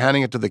generation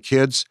handing it to the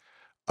kids.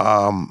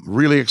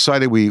 Really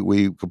excited.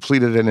 We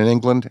completed it in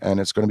England, and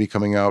it's going to be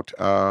coming out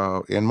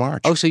in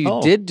March. Oh, so you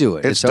did do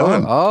it. It's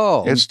done.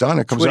 Oh. It's done.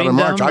 It comes out in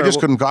March. I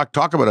just couldn't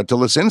talk about it till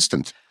this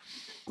instant.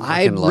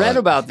 I read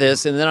about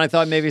this, and then I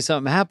thought maybe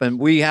something happened.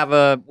 We have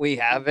a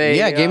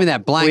Yeah, it gave me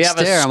that blank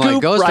stare. I'm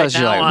like,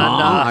 Ghostbusters. Right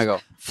now I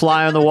go,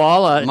 fly on the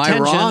wall. Am I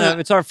Attention, wrong?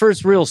 it's our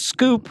first real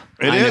scoop.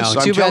 It is.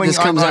 Too bad this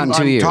comes out in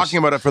 2 years. I'm talking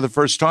about it for the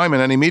first time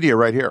in any media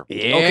right here.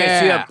 Yeah. Okay,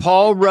 so you have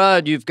Paul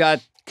Rudd. You've got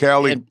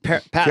Kelly, and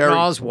Patton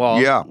Oswalt.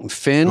 Yeah.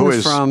 Finn Who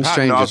is from Patton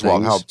Stranger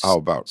Oswalt, Things. How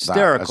about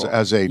Hysterical. that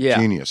as a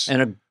genius?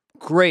 And a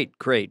great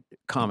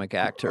comic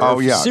actor. Oh,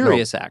 yeah.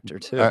 Serious actor,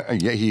 too.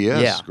 Yeah, he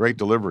is. Yeah. Great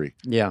delivery.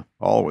 Yeah.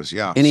 Always,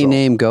 yeah. Any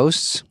name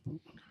ghosts? We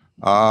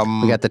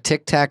got the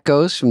Tic Tac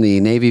ghost from the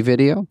Navy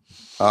video.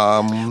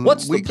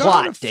 What's the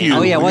plot, Dan?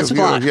 Oh, yeah, what's the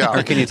plot? Yeah.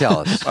 Or can you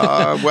tell us?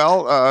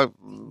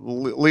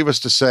 Leave us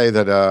to say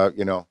that,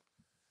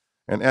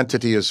 an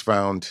entity is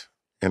found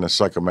in a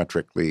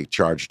psychometrically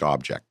charged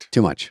object.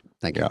 Too much.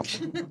 Thank you. Yeah,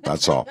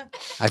 that's all.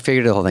 I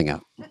figured the whole thing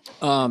out.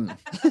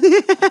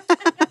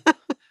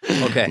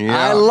 Okay.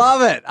 Yeah. I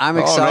love it. I'm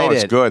excited. No,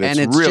 it's good. And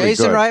it's really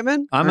Jason good.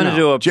 Reitman? I'm going to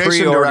do a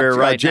pre-order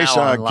right now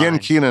online.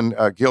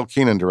 Gil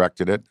Keenan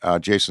directed it,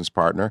 Jason's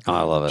partner. Oh,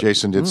 I love it.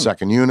 Jason did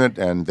second unit,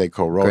 and they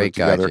co-wrote Great it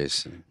together. guy,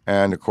 Jason.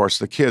 And, of course,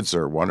 the kids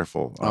are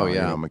wonderful. Oh,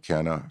 yeah.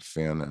 McKenna,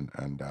 Finn,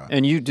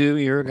 And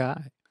you're a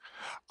guy.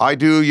 I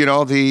do,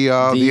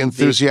 the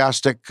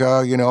enthusiastic,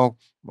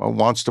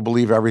 wants to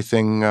believe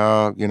everything,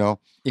 Yeah.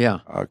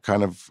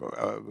 kind of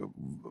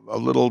a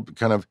little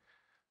kind of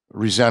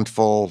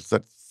resentful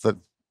that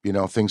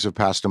things have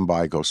passed him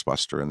by,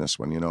 Ghostbuster in this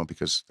one,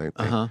 because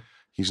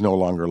he's no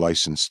longer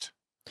licensed.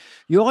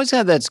 You always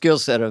have that skill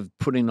set of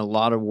putting a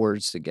lot of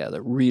words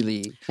together,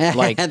 really.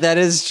 Like that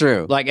is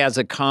true. Like as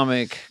a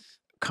comic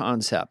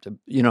concept,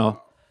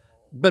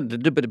 But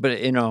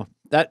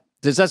that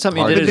is that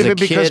something you did as a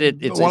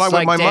kid? It's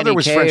like my mother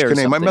was French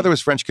Canadian. My mother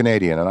was French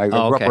Canadian, and I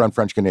grew up around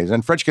French Canadians.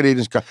 And French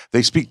Canadians,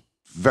 they speak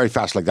very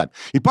fast like that.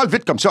 Ils parlent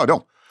vite comme ça.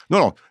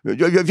 Non.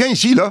 Viens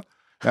ici là.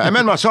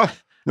 Amène-moi ça.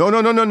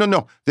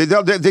 No.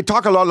 They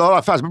talk a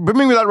lot fast.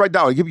 Bring me that right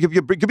now. Give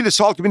me the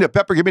salt. Give me the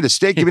pepper. Give me the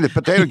steak. Give me the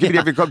potato. Give me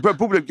everything.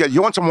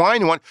 You want some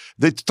wine?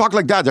 They talk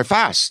like that. They're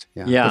fast.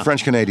 Yeah. The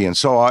French Canadians.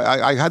 So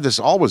I had this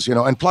always,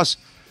 and plus,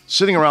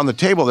 sitting around the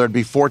table, there'd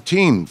be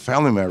 14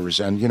 family members,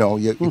 and you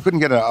couldn't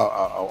get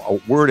a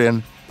word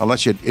in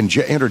unless you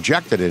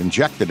injected it in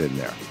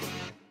there.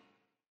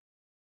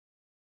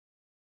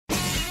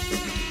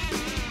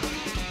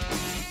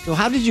 So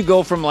how did you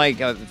go from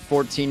like a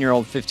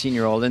 14-year-old,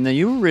 15-year-old, and then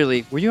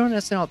were you on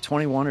SNL at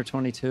 21 or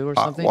 22 or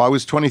something? Well, I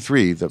was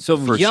 23 the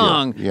first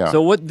young. year. Yeah.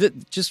 So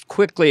just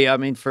quickly, I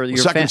mean, for your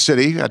Second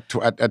City at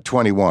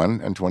 21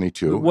 and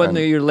 22. When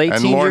your late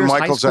and teen Lorne years,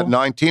 Michaels high school? at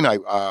 19.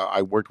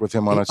 I worked with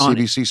him on a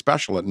CBC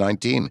special at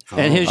 19.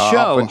 And his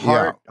show,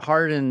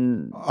 Heart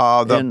and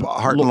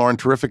Lorne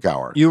Terrific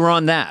Hour. You were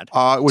on that.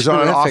 It was on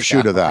an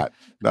offshoot of that.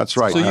 That's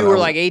right. So you were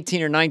like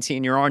 18 or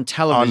 19. You're on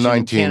television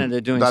in Canada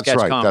doing sketch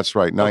comedy. That's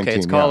right. 19. Okay,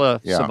 it's called a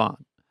savant.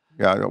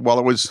 Yeah. Well,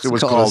 it was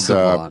called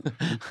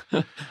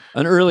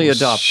an early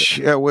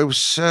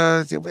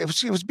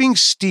adopter. It was being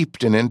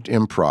steeped in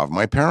improv.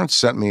 My parents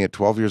sent me at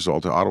 12 years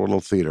old to Ottawa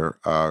Little Theatre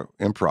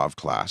improv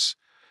class.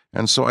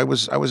 And so I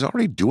was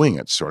already doing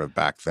it sort of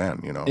back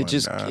then,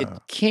 It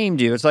came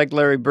to you. It's like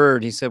Larry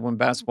Bird. He said when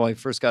he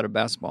first got a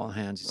basketball in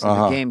hands, he said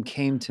the game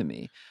came to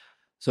me.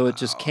 So it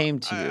just came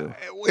to you.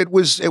 It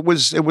was.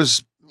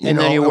 And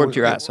then you worked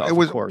your ass off.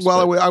 Of course.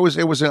 Well, I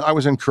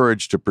was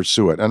encouraged to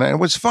pursue it, and it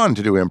was fun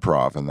to do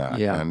improv and that.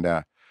 Yeah. And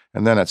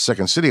then at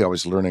Second City, I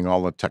was learning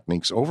all the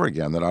techniques over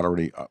again that I'd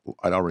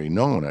already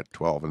known at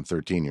 12 and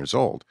 13 years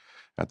old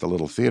at the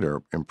Little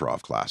Theatre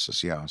improv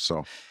classes. Yeah.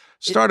 So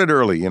started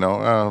early,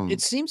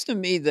 It seems to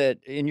me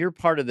that in your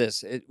part of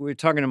this, we're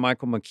talking to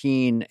Michael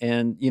McKean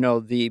and,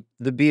 the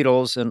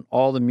Beatles and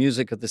all the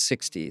music of the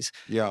 60s.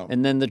 Yeah.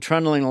 And then the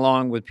trundling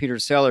along with Peter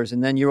Sellers.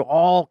 And then you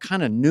all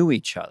kind of knew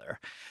each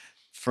other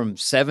from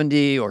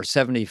 70 or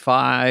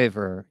 75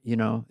 or,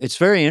 it's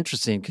very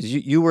interesting because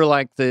you were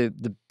like the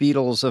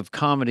Beatles of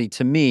comedy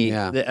to me,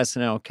 the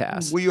SNL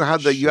cast. Well, you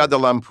had the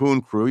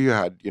Lampoon crew. You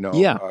had,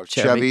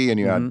 Chevy, and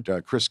you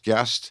had Chris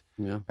Guest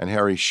and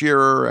Harry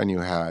Shearer, and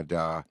you had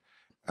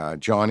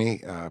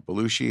Johnny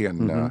Belushi,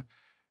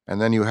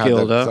 and then you had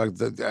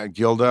Gilda.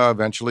 Gilda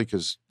eventually,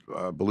 because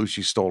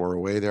Belushi stole her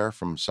away there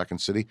from Second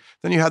City.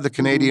 Then you had the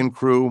Canadian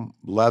crew,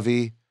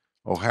 Levy,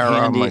 O'Hara,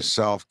 Candy.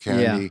 myself,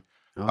 Candy,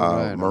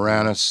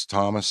 Moranis,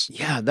 Thomas.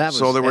 Yeah, that was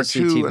so there were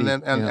SCTV. two,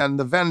 and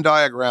the Venn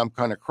diagram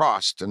kind of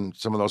crossed, and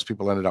some of those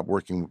people ended up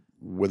working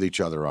with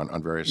each other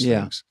on various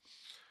things.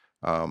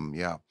 But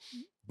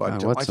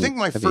I think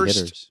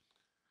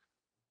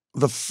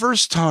the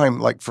first time,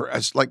 like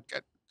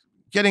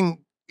getting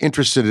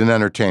interested in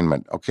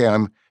entertainment. Okay,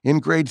 I'm in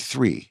grade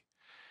 3.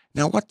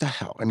 Now, what the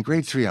hell? In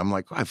grade 3, I'm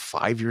like, I'm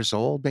 5 years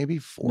old, maybe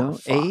 4. No,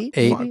 8.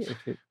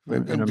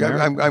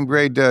 I'm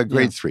grade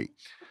 3.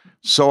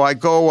 So I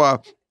go.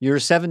 You're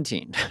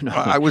 17. No.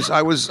 I was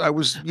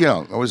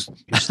young. I was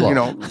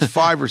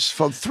 5 or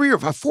 3 or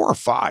 4 or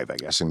 5, I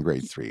guess, in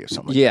grade 3 or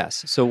something.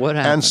 Yes. So what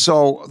happened? And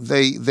so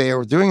they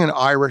were doing an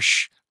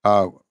Irish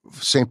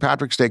St.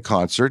 Patrick's Day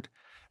concert,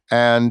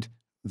 and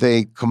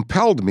they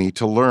compelled me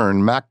to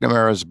learn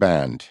McNamara's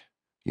Band.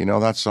 You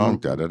know that song?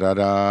 Da da da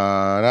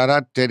da da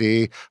da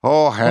diddy.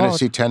 Oh,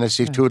 Hennessy,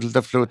 Tennessee, toodle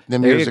the flute. The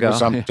music was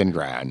something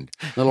grand.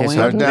 Little Wayne.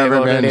 I've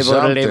never been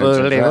something. I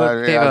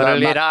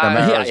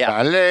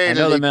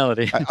know the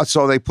melody.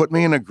 So they put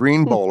me in a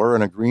green bowler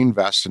and a green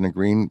vest and a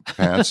green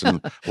pants and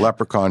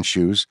leprechaun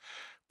shoes.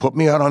 Put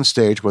me out on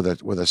stage with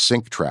a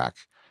sync track,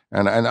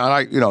 and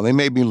I, they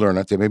made me learn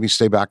it. They made me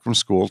stay back from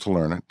school to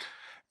learn it.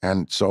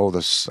 And so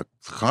the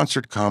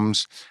concert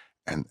comes,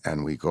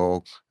 and we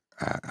go.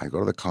 I go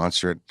to the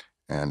concert.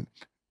 And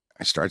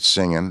I start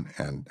singing,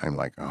 and I'm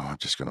like, oh, I'm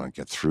just going to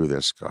get through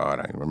this. God,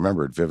 I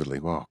remember it vividly.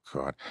 Oh,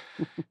 God.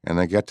 And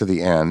I get to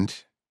the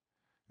end,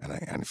 and I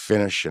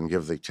finish and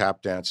give the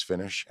tap dance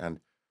finish, and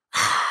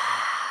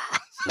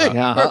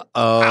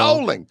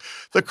howling.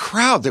 The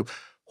crowd,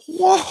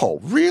 whoa,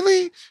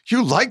 really?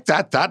 You like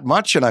that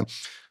much? And I'm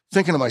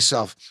thinking to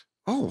myself,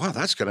 oh, wow,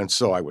 that's good. And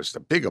so I was the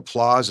big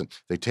applause, and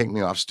they take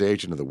me off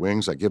stage into the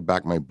wings. I give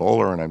back my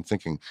bowler, and I'm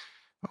thinking,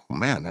 oh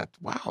man, that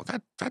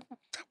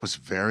was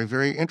very,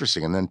 very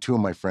interesting. And then 2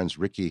 of my friends,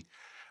 Ricky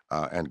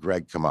and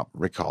Greg, come up.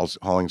 Rick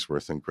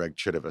Hollingsworth and Greg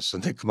Chittivis,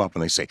 and they come up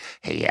and they say,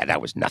 "Hey, yeah, that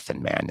was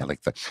nothing, man. They're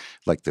like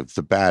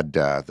the bad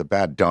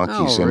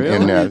donkeys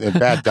in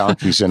bad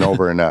donkeys and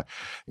over in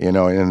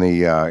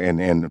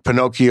in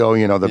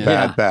Pinocchio, the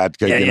bad.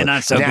 Yeah, you're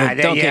not so good.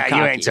 Don't get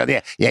cocky. You ain't so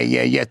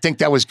yeah. Think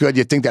that was good?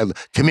 You think that?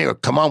 Come here,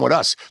 come on with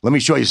us. Let me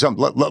show you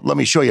something. Let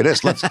me show you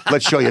this. Let's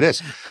show you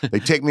this. They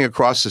take me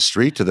across the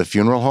street to the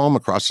funeral home,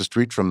 across the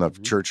street from the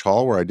church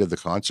hall where I did the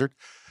concert.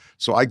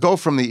 So I go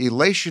from the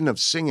elation of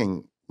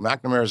singing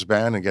McNamara's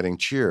Band and getting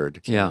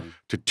cheered to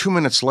 2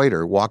 minutes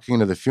later walking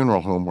into the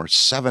funeral home where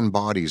 7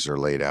 bodies are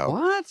laid out.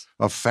 What?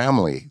 A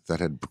family that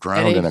had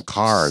drowned in a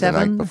car the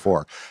night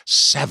before.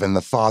 7,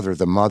 the father,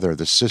 the mother,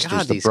 the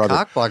sisters, the brother.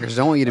 These cockblockers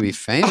don't want you to be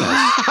famous.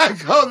 I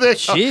go there.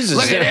 Jesus.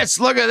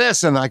 Look at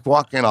this. And I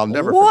walk in. I'll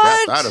never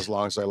forget that as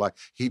long as I like.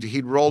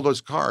 He'd rolled his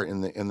car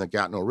in the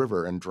Gatineau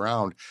River and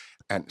drowned.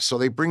 And so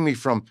they bring me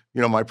from,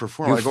 my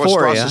performance. I go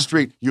across the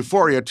street,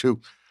 Euphoria,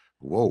 to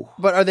whoa.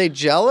 But are they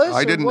jealous?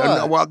 I didn't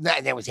know. Well,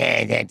 that was,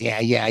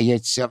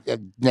 it's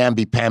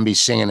namby-pamby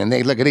singing, and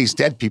they look at these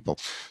dead people.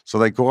 So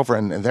they go over,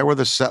 and there were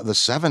the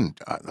 7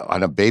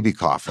 on a baby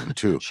coffin,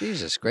 too.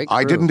 Jesus, great crew.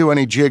 I didn't do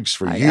any jigs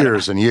for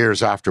years and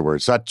years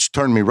afterwards. That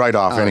turned me right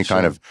off any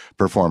kind of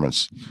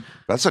performance.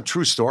 That's a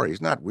true story.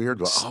 Isn't that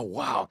weird? Oh,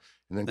 wow.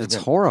 And then it's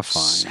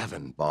horrifying.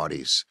 7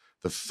 bodies,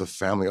 the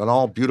family, and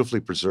all beautifully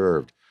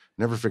preserved.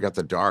 Never forget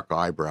the dark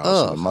eyebrows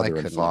of the mother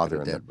and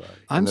father.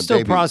 I'm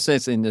still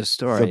processing this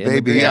story. The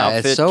baby,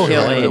 it's so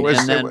killing.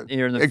 And then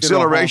you're in the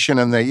exhilaration,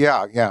 and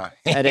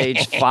at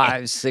age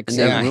 5, 6,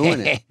 7. They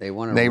ruin it.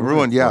 They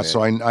ruined. Yeah,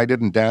 so I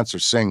didn't dance or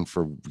sing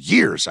for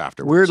years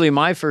afterwards. Weirdly,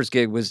 my first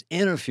gig was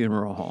in a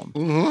funeral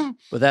home,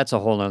 but that's a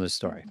whole other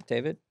story.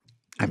 David,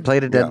 I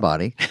played a dead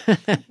body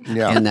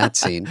in that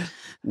scene.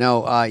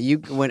 No,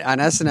 you went on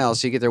SNL,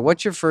 so you get there.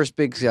 What's your first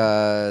big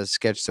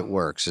sketch that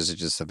works? Is it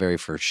just the very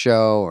first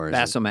show, or is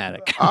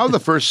Bassomatic? The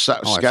first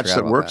sketch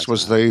that works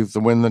was the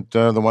one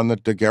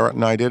that Garrett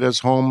and I did as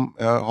home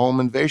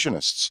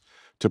invasionists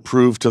to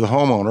prove to the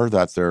homeowner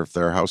that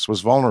their house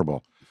was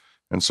vulnerable,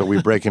 and so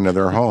we break into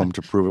their home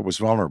to prove it was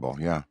vulnerable.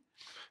 Yeah,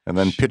 and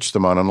then pitch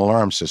them on an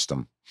alarm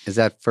system. Is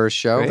that first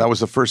show? That was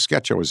the first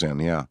sketch I was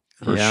in. Yeah.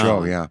 First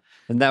show, yeah.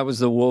 And that was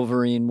the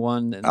Wolverine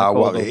one?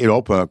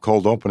 A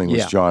cold opening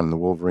was John the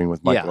Wolverine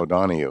with Michael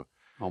O'Donoghue.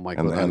 Oh, my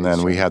God. And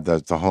then we had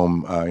the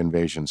home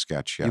invasion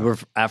sketch, You were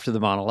after the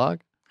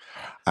monologue?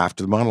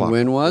 After the monologue.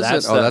 When was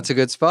it? That's a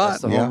good spot.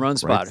 That's the home run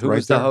spot. Who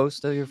was the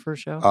host of your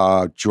first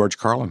show? George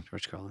Carlin.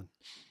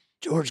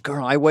 George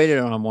Carlin. I waited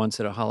on him once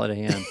at a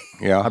Holiday Inn.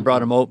 Yeah. I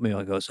brought him oatmeal.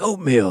 He goes,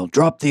 oatmeal,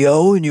 drop the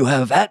O and you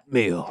have at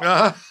meal.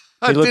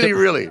 Did he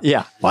really?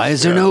 Yeah. Why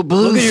is there no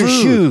blue Look at your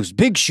food? shoes.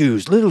 Big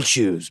shoes, little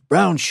shoes,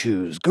 brown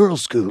shoes, girl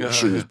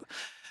shoes.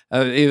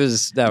 He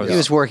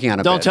was working on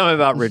a Don't tell me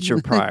about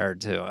Richard Pryor,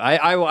 too.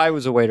 I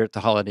was a waiter at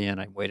the Holiday Inn.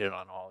 I waited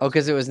on all. Oh,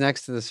 because it was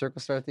next to the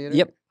Circle Star Theater?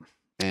 Yep.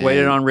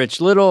 Waited on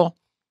Rich Little.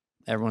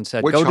 Everyone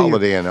said, Which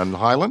Holiday Inn? On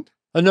Highland?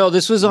 No,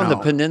 this was on the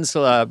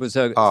peninsula. It was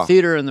a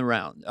theater in the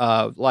round,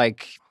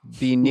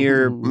 be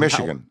near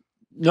Michigan.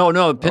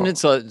 No,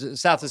 peninsula,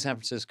 south of San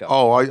Francisco.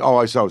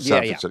 I saw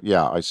San Francisco.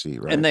 Yeah, I see.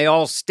 Right. And they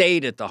all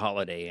stayed at the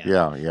Holiday Inn.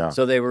 Yeah.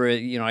 So they were,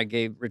 I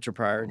gave Richard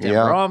Pryor a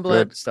Denver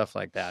omelet, stuff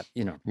like that.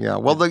 Yeah.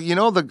 Well,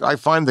 I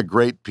find the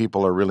great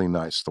people are really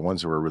nice. The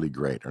ones who are really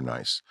great are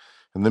nice.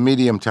 And the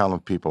medium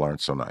talent people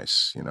aren't so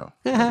nice,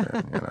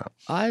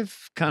 I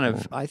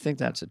think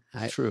that's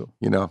true.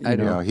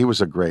 He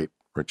was a great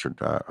Richard,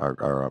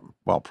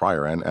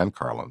 Pryor and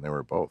Carlin. They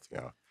were both,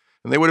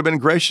 and they would have been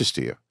gracious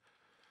to you.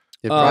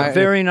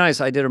 Very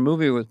nice. I did a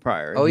movie with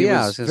Pryor. Oh, he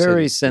yeah. was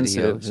very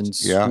sensitive and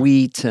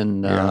sweet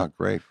and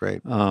great.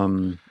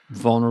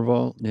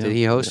 vulnerable. Yeah. Did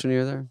he host when you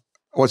were there?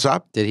 What's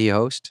up? Did he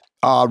host?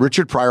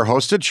 Richard Pryor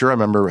hosted. Sure, I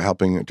remember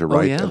helping to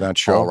write that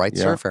show. All right,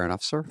 sir. Fair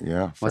enough, sir.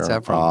 Yeah. What's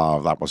that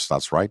from?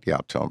 That's right. Yeah,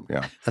 Tom.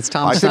 Yeah, that's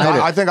Tom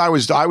Snyder. I think I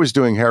was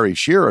doing Harry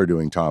Shearer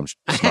doing Tom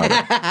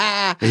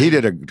Snyder. He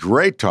did a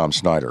great Tom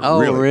Snyder. Oh,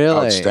 really?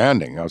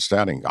 Outstanding.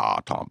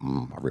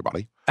 Tom.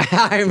 Everybody.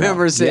 I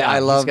remember saying I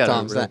love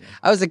Tom Snyder.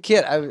 I was a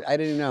kid. I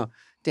didn't even know.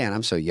 Dan,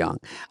 I'm so young.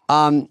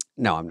 No,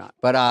 I'm not.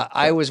 But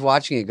I was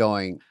watching it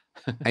going.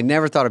 I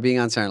never thought of being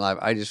on Saturday Night Live.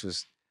 I just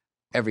was.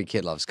 Every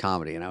kid loves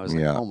comedy. And I was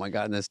like, oh my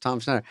God, and this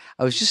Tom Snyder.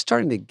 I was just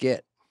starting to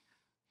get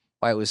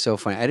why it was so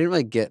funny. I didn't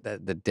really get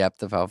the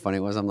depth of how funny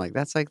it was. I'm like,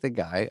 that's like the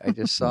guy I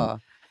just saw.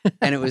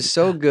 And it was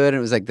so good. It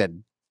was like that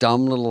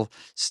dumb little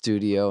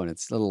studio and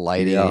it's little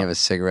lighting and you have a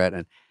cigarette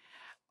and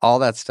all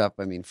that stuff.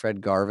 I mean, Fred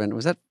Garvin,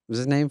 was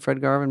his name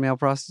Fred Garvin, male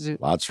prostitute?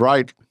 That's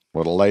right.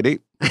 Little lady.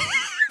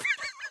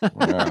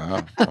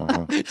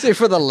 Say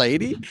for the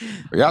lady?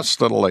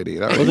 Yes, little lady.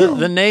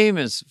 The name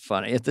is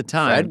funny at the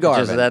time. Fred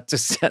Garvin. That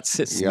just sets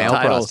his male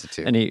title,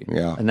 prostitute. and he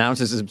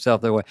announces himself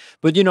that way.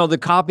 But the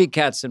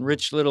copycats and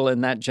Rich Little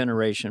in that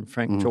generation,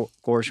 Frank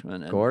Gorshin,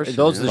 and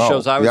those are the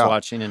shows I was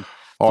watching. And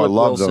I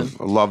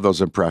love those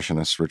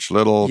impressionists, Rich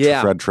Little,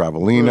 Fred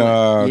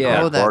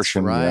Travelina, that's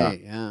Gorshin,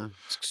 right. Yeah.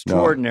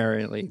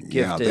 Extraordinarily gifted.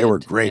 Yeah, they were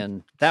great.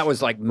 And that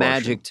was like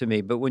magic to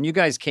me. But when you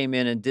guys came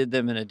in and did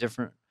them in a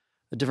different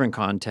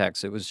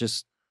context, it was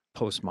just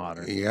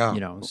postmodern. Yeah.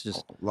 It was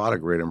just a lot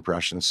of great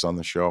impressionists on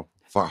the show.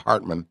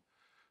 Hartman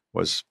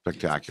was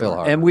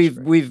spectacular. And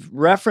we've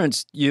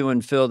referenced you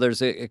and Phil.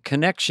 There's a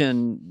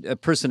connection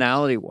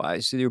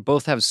personality-wise. You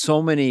both have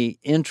so many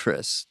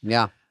interests.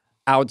 Yeah.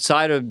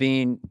 Outside of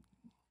being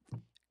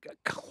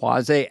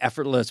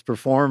quasi-effortless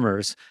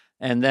performers,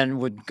 and then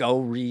would go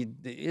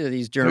read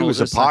these journals.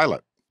 He was a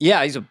pilot.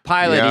 Yeah, he's a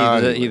pilot.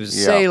 Yeah, he was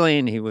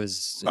sailing. He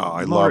was.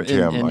 I loved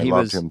him. I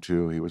loved him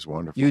too. He was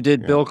wonderful. You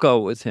did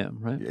Bilko with him,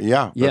 right?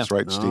 Yeah, that's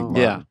right, Steve.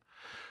 Yeah.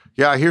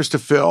 Yeah, here's to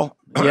Phil.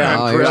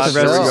 Yeah, and Chris. Rest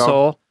his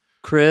soul.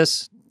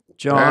 Chris,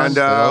 John. And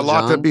a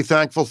lot to be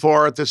thankful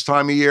for at this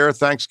time of year,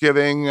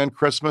 Thanksgiving and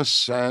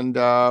Christmas. And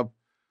the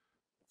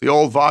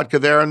old vodka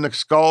there in the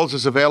Skulls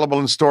is available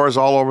in stores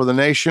all over the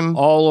nation.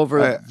 All over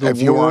the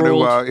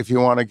world. If you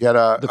want to get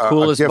the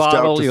coolest gift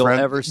bottle out to you'll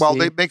friends. ever see.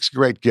 Well, it makes a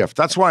great gift.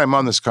 That's why I'm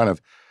on this kind of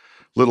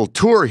little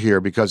tour here,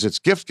 because it's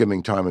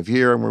gift-giving time of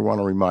year, and we want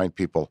to remind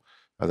people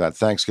that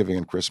Thanksgiving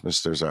and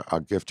Christmas, there's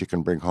a gift you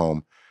can bring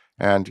home.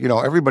 And,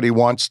 everybody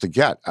wants to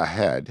get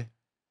ahead.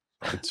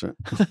 That's right.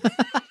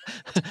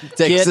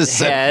 Get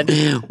ahead.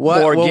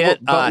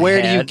 But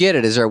where do you get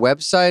it? Is there a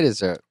website? Is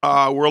there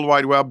World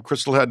Wide Web,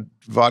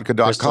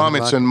 crystalheadvodka.com.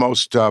 It's in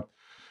most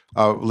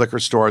liquor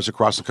stores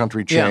across the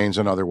country, chains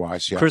and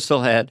otherwise. Yeah.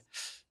 Crystal Head.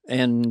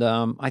 And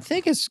I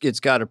think it's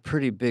got a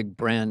pretty big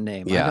brand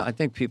name. Yeah. I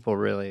think people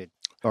really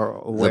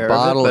are aware the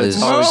bottle of it, but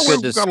it's always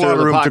good to stir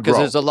the pot because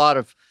there's a lot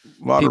of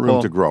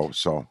room to grow.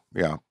 So,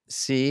 yeah.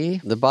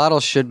 See? The bottle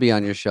should be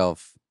on your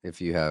shelf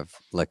if you have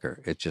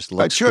liquor. It just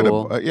looks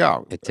cool.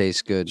 It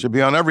tastes good. It should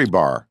be on every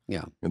bar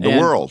in the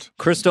world.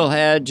 Crystal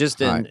Head,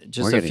 just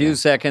a few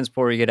seconds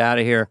before you get out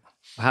of here,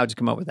 how'd you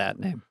come up with that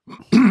name?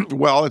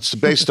 Well, it's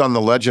based on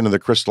the legend of the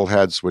Crystal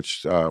Heads,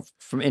 which...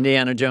 from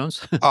Indiana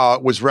Jones?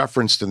 Was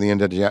referenced in the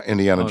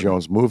Indiana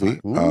Jones movie.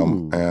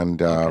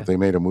 They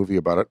made a movie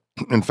about it.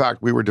 In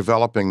fact, we were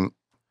developing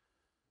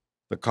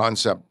the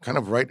concept kind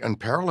of right in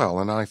parallel,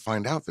 and I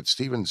find out that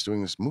Steven's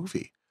doing this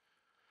movie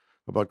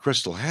about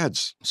Crystal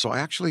Heads. So I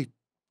actually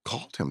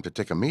called him to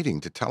take a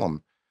meeting to tell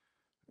him,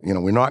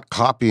 we're not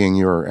copying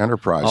your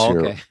enterprise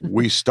here.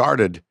 We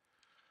started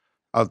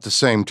at the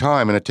same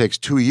time, and it takes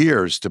 2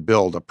 years to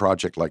build a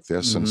project like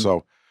this. Mm-hmm. And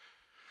so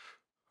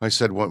I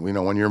said,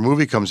 when your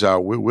movie comes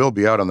out, we will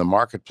be out on the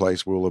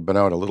marketplace. We'll have been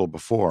out a little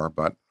before,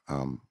 but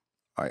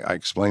I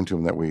explained to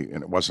him that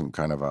and it wasn't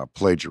kind of a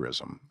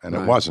plagiarism, and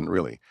it wasn't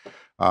really.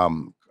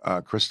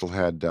 Crystal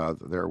Head,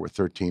 there were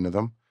 13 of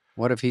them.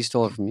 What if he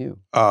stole it from you?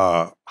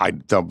 No,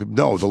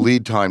 the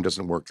lead time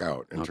doesn't work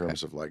out in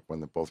terms of like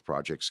when both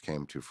projects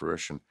came to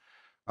fruition.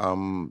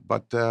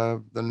 But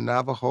the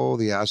Navajo,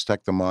 the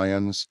Aztec, the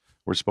Mayans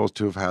were supposed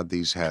to have had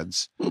these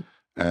heads,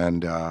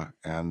 and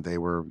they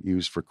were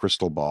used for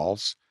crystal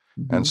balls.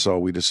 Mm-hmm. And so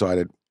we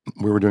decided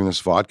we were doing this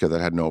vodka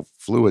that had no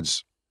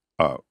fluids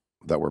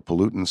that were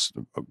pollutants,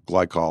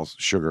 glycol,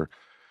 sugar.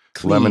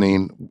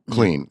 lemonine,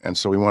 clean. And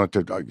so we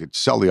wanted to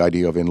sell the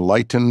idea of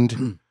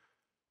enlightened,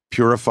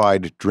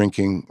 purified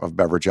drinking of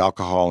beverage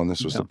alcohol, and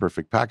this was the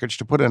perfect package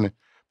to put it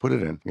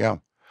in. Yeah.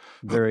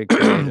 Very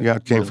creative. Yeah,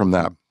 it came from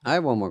that. I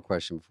have one more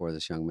question before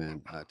this young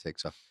man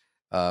takes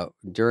off.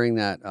 During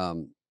that,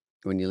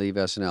 when you leave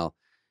SNL,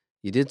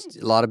 you did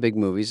a lot of big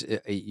movies.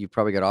 You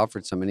probably got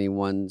offered some. Any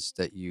ones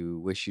that you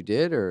wish you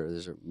did, or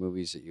is there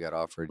movies that you got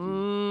offered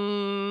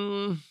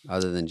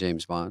other than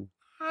James Bond?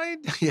 I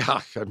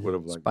would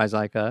have liked Spies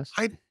Like Us.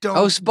 I don't.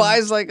 Oh,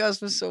 Spies Like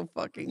Us was so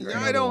fucking great.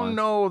 I don't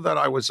know that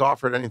I was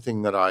offered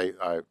anything that I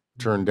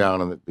turned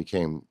down and it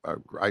became.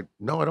 I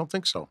don't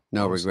think so.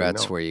 No Honestly,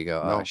 regrets. no. Where you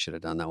go? No. Oh, I should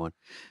have done that one.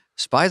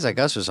 Spies Like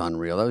Us was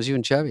unreal. That was you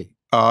and Chevy.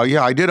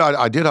 Yeah, I did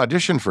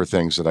audition for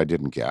things that I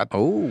didn't get.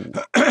 Oh,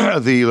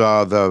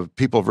 the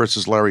People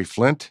versus Larry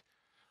Flint.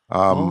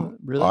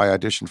 Really? I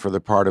auditioned for the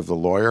part of the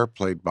lawyer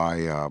played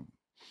by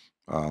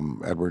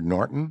Edward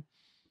Norton.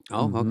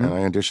 Oh, okay. And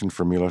I auditioned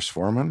for Milos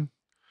Forman.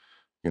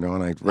 And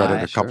I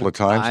read it a couple of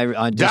times.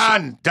 I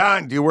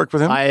Don, do you work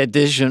with him? I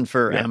auditioned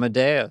for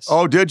Amadeus.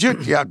 Oh, did you?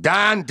 Yeah,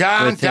 Don,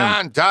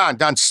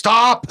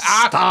 stop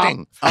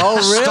acting. Oh,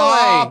 really?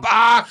 Stop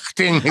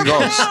acting. He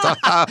goes,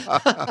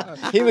 stop.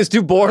 He was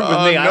too bored with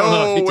me. I don't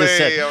know if he just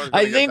way. said,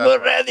 I think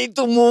we're ready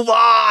to move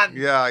on.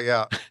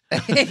 Yeah.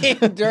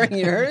 During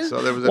yours?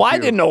 So there was I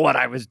didn't know what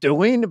I was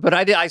doing, but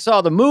I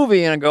saw the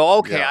movie and I go,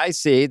 okay, Yeah. I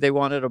see. They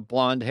wanted a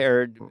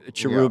blonde-haired,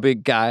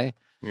 cherubic guy.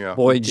 Yeah.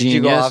 Boy, Did genius.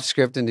 you go off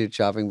script and do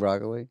chopping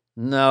broccoli?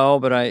 No,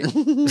 but I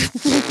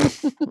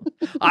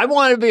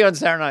wanted to be on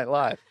Saturday Night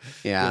Live.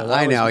 Yeah, that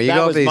I know. Was, You that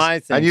go was these, my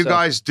thing. And you so-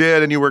 guys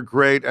did, and you were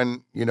great.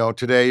 And,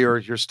 today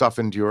your stuff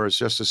endures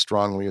just as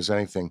strongly as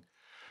anything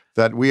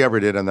that we ever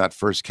did in that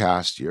first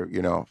cast.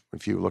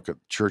 If you look at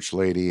Church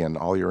Lady and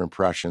all your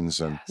impressions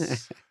and,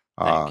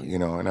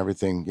 and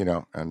everything,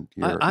 and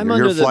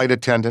your flight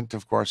attendant,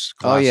 of course.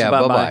 oh, yeah,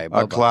 Bye-bye.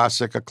 bye-bye. A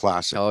classic.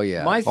 Oh,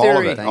 yeah. My All of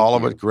theory, it. All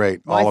of it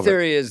great. My all of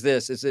theory is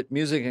that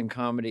music and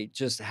comedy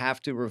just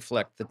have to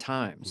reflect the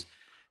times.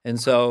 And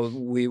so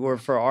we were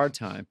for our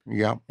time. it.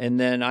 Yeah. And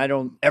then I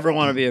don't ever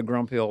want to be a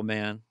grumpy old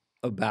man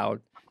about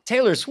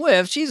Taylor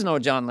Swift. She's no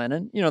John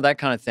Lennon, that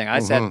kind of thing. I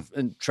sat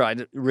and tried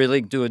to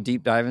really do a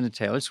deep dive into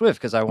Taylor Swift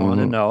because I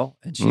wanted to know.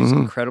 And she's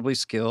incredibly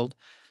skilled.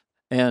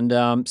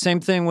 And same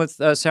thing with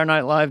Saturday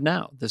Night Live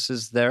now. This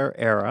is their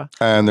era.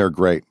 And they're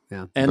great.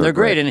 Yeah. And they're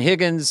great.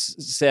 And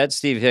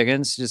Steve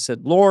Higgins just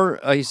said, Lorne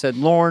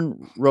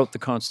wrote the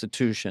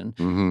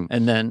Constitution,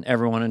 and then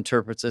everyone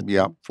interprets it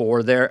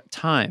for their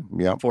time,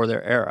 for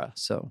their era.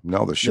 So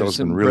no, the show's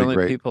some been really brilliant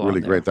great. people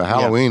Really on great. there. The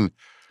Halloween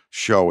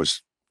show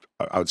was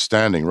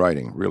outstanding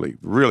writing. Really,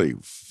 really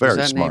very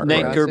that smart.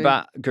 Nate Right.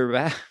 Gerbat.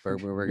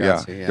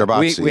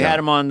 We had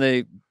him on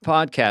the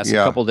podcast a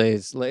couple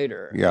days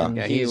later. Yeah. And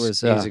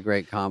he's a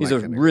great comic. He's a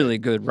and really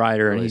good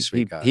writer, really and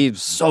sweet guy.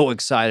 he's so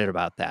excited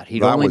about that.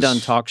 He'd That only was done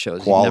talk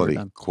shows. Quality, He'd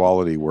never done.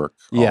 quality work.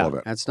 Yeah. All of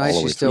it. That's all nice. the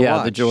You way still through. Yeah,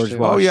 watch. the George too.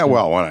 Washington. Oh yeah.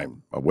 Well, when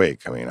I'm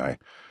awake, I mean, I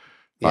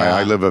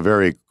Yeah. live a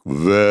very,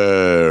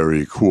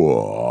 very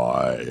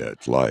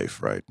quiet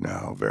life right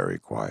now. Very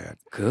quiet.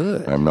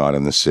 Good. I'm not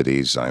in the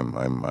cities. I'm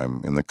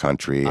in the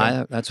country.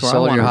 That's where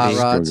Sold I your want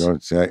hot to be.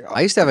 rods?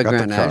 I used to have a got the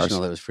Grand cars.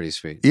 National that was pretty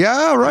sweet.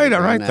 Yeah, right.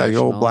 All right. Grand The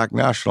old National. Black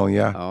National.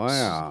 Yeah. Oh,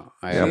 yeah.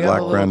 Yeah, Do you have Black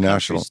a little Grand country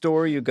National.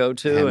 store you go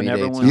to, and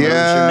Hand-me-dates. everyone knows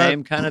your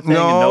name, kind of thing. and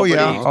No, nobody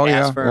yeah. Oh, asks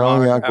yeah. for an Oh,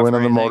 yeah. autograph Go in or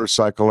on the anything.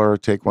 motorcycle or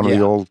take one of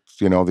the old,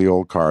 the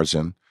old cars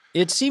in.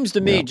 It seems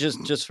to me,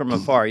 just from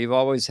afar, you've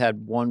always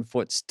had one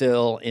foot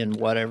still in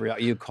whatever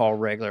you call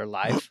regular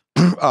life.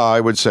 I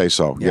would say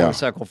so. Yeah.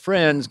 Motorcycle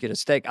friends, get a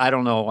steak. I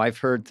don't know. I've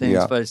heard things,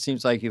 Yeah. but it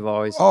seems like you've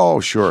always. Oh,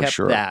 sure, kept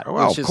sure. that,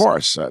 Well, which of is-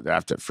 course,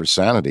 for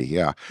sanity,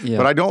 yeah.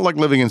 But I don't like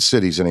living in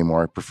cities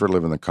anymore. I prefer to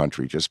live in the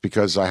country just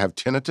because I have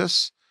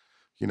tinnitus,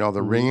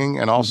 the ringing,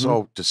 and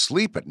also to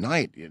sleep at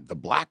night, the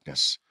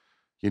blackness.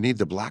 You need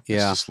the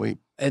blackness to sleep.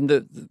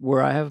 And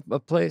where I have a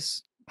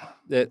place,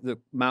 the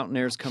mountain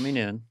air is coming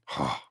in,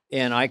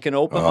 and I can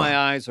open my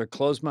eyes or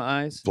close my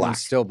eyes. Black. and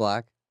Still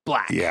black.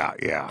 Black. Yeah,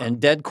 yeah. And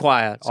dead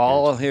quiet.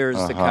 All I'll hear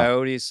is the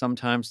coyotes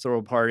sometimes throw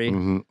a party,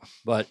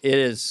 but it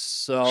is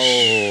so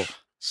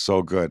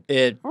good.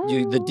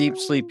 The deep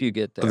sleep you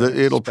get there.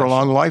 It'll special.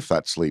 prolong life,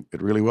 that sleep.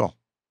 It really will.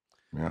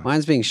 Yeah.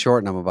 Mine's being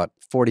short, and I'm about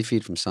 40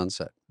 feet from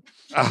sunset.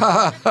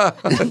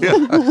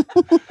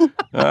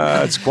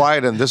 It's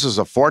quiet, and this is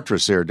a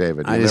fortress here,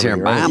 David. I just hear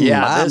bam,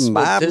 Yeah,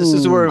 bam, this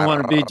is where we bam.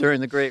 want to be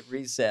during the Great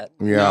Reset.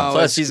 Yeah.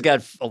 Plus, he's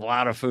got a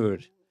lot of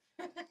food.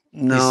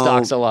 No, He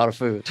stocks a lot of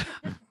food.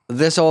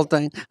 this old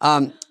thing.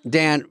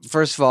 Dan,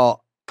 first of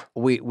all,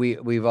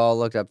 we've all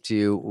looked up to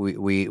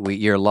you.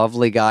 You're a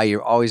lovely guy.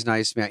 You're always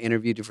nice to me. I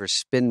interviewed you for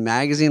Spin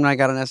Magazine when I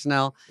got on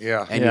SNL.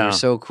 Yeah. And you're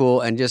so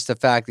cool. And just the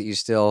fact that you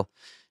still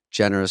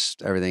generous,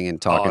 everything,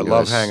 and talking I to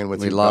love us. hanging with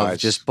we you love guys.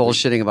 just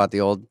bullshitting about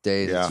the old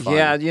days. Yeah. It's fun.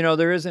 Yeah,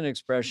 there is an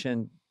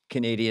expression,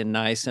 Canadian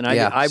nice. And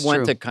I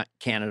went to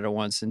Canada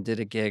once and did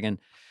a gig, and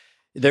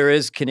There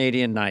is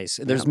Canadian nice.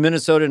 There's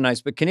Minnesota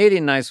nice, but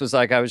Canadian nice was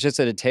like, I was just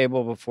at a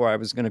table before I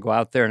was going to go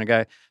out there, and a guy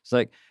was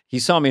like, he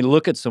saw me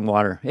look at some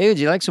water. Hey, would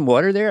you like some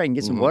water there? I can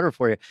get some water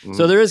for you.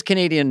 So there is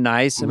Canadian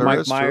nice, and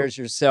Mike Myers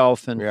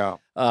yourself, and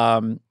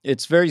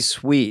it's very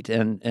sweet.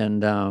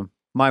 And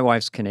my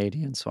wife's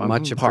Canadian, so I'm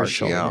much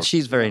partial. Yeah.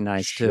 She's very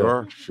nice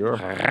Sure. too.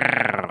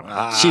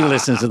 She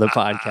listens to the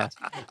podcast.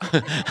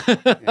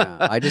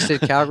 I just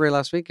did Calgary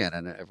last weekend,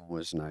 and everyone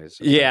was nice.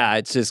 Yeah,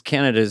 it's just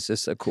Canada's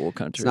just a cool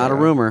country. It's not a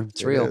rumor;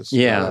 it's real.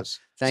 Yeah.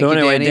 Thank so you,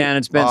 anyway, Danny. Dan,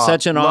 it's been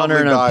such an honor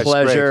and a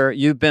pleasure. Great.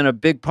 You've been a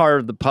big part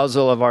of the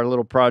puzzle of our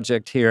little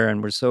project here,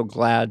 and we're so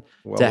glad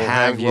to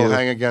have you. We'll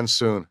hang again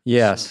soon.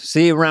 Yes.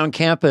 See you around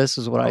campus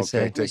is what I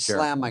say. Take care.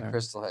 Slam my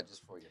crystal head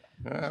just for you.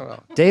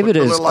 David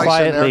has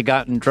quietly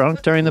gotten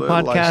drunk during the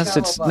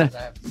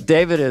podcast.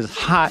 David is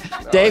hot.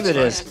 David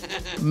is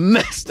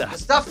messed up. The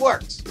stuff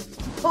works.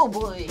 Oh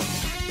boy.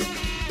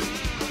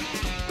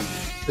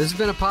 This has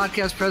been a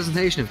podcast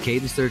presentation of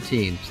Cadence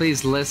 13.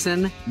 Please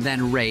listen,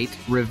 then rate,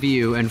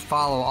 review, and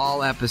follow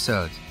all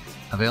episodes.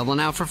 Available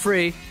now for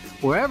free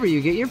wherever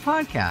you get your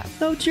podcast.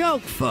 No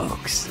joke,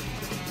 folks.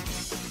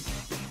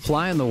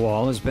 Fly on the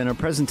Wall has been a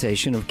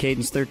presentation of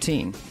Cadence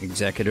 13,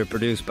 executive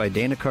produced by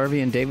Dana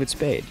Carvey and David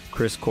Spade,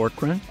 Chris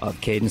Corcoran of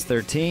Cadence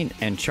 13,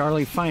 and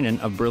Charlie Finan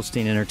of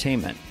Brillstein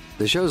Entertainment.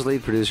 The show's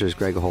lead producer is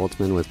Greg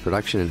Holtzman, with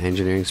production and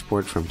engineering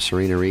support from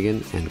Serena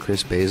Regan and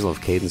Chris Basil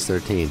of Cadence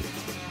 13.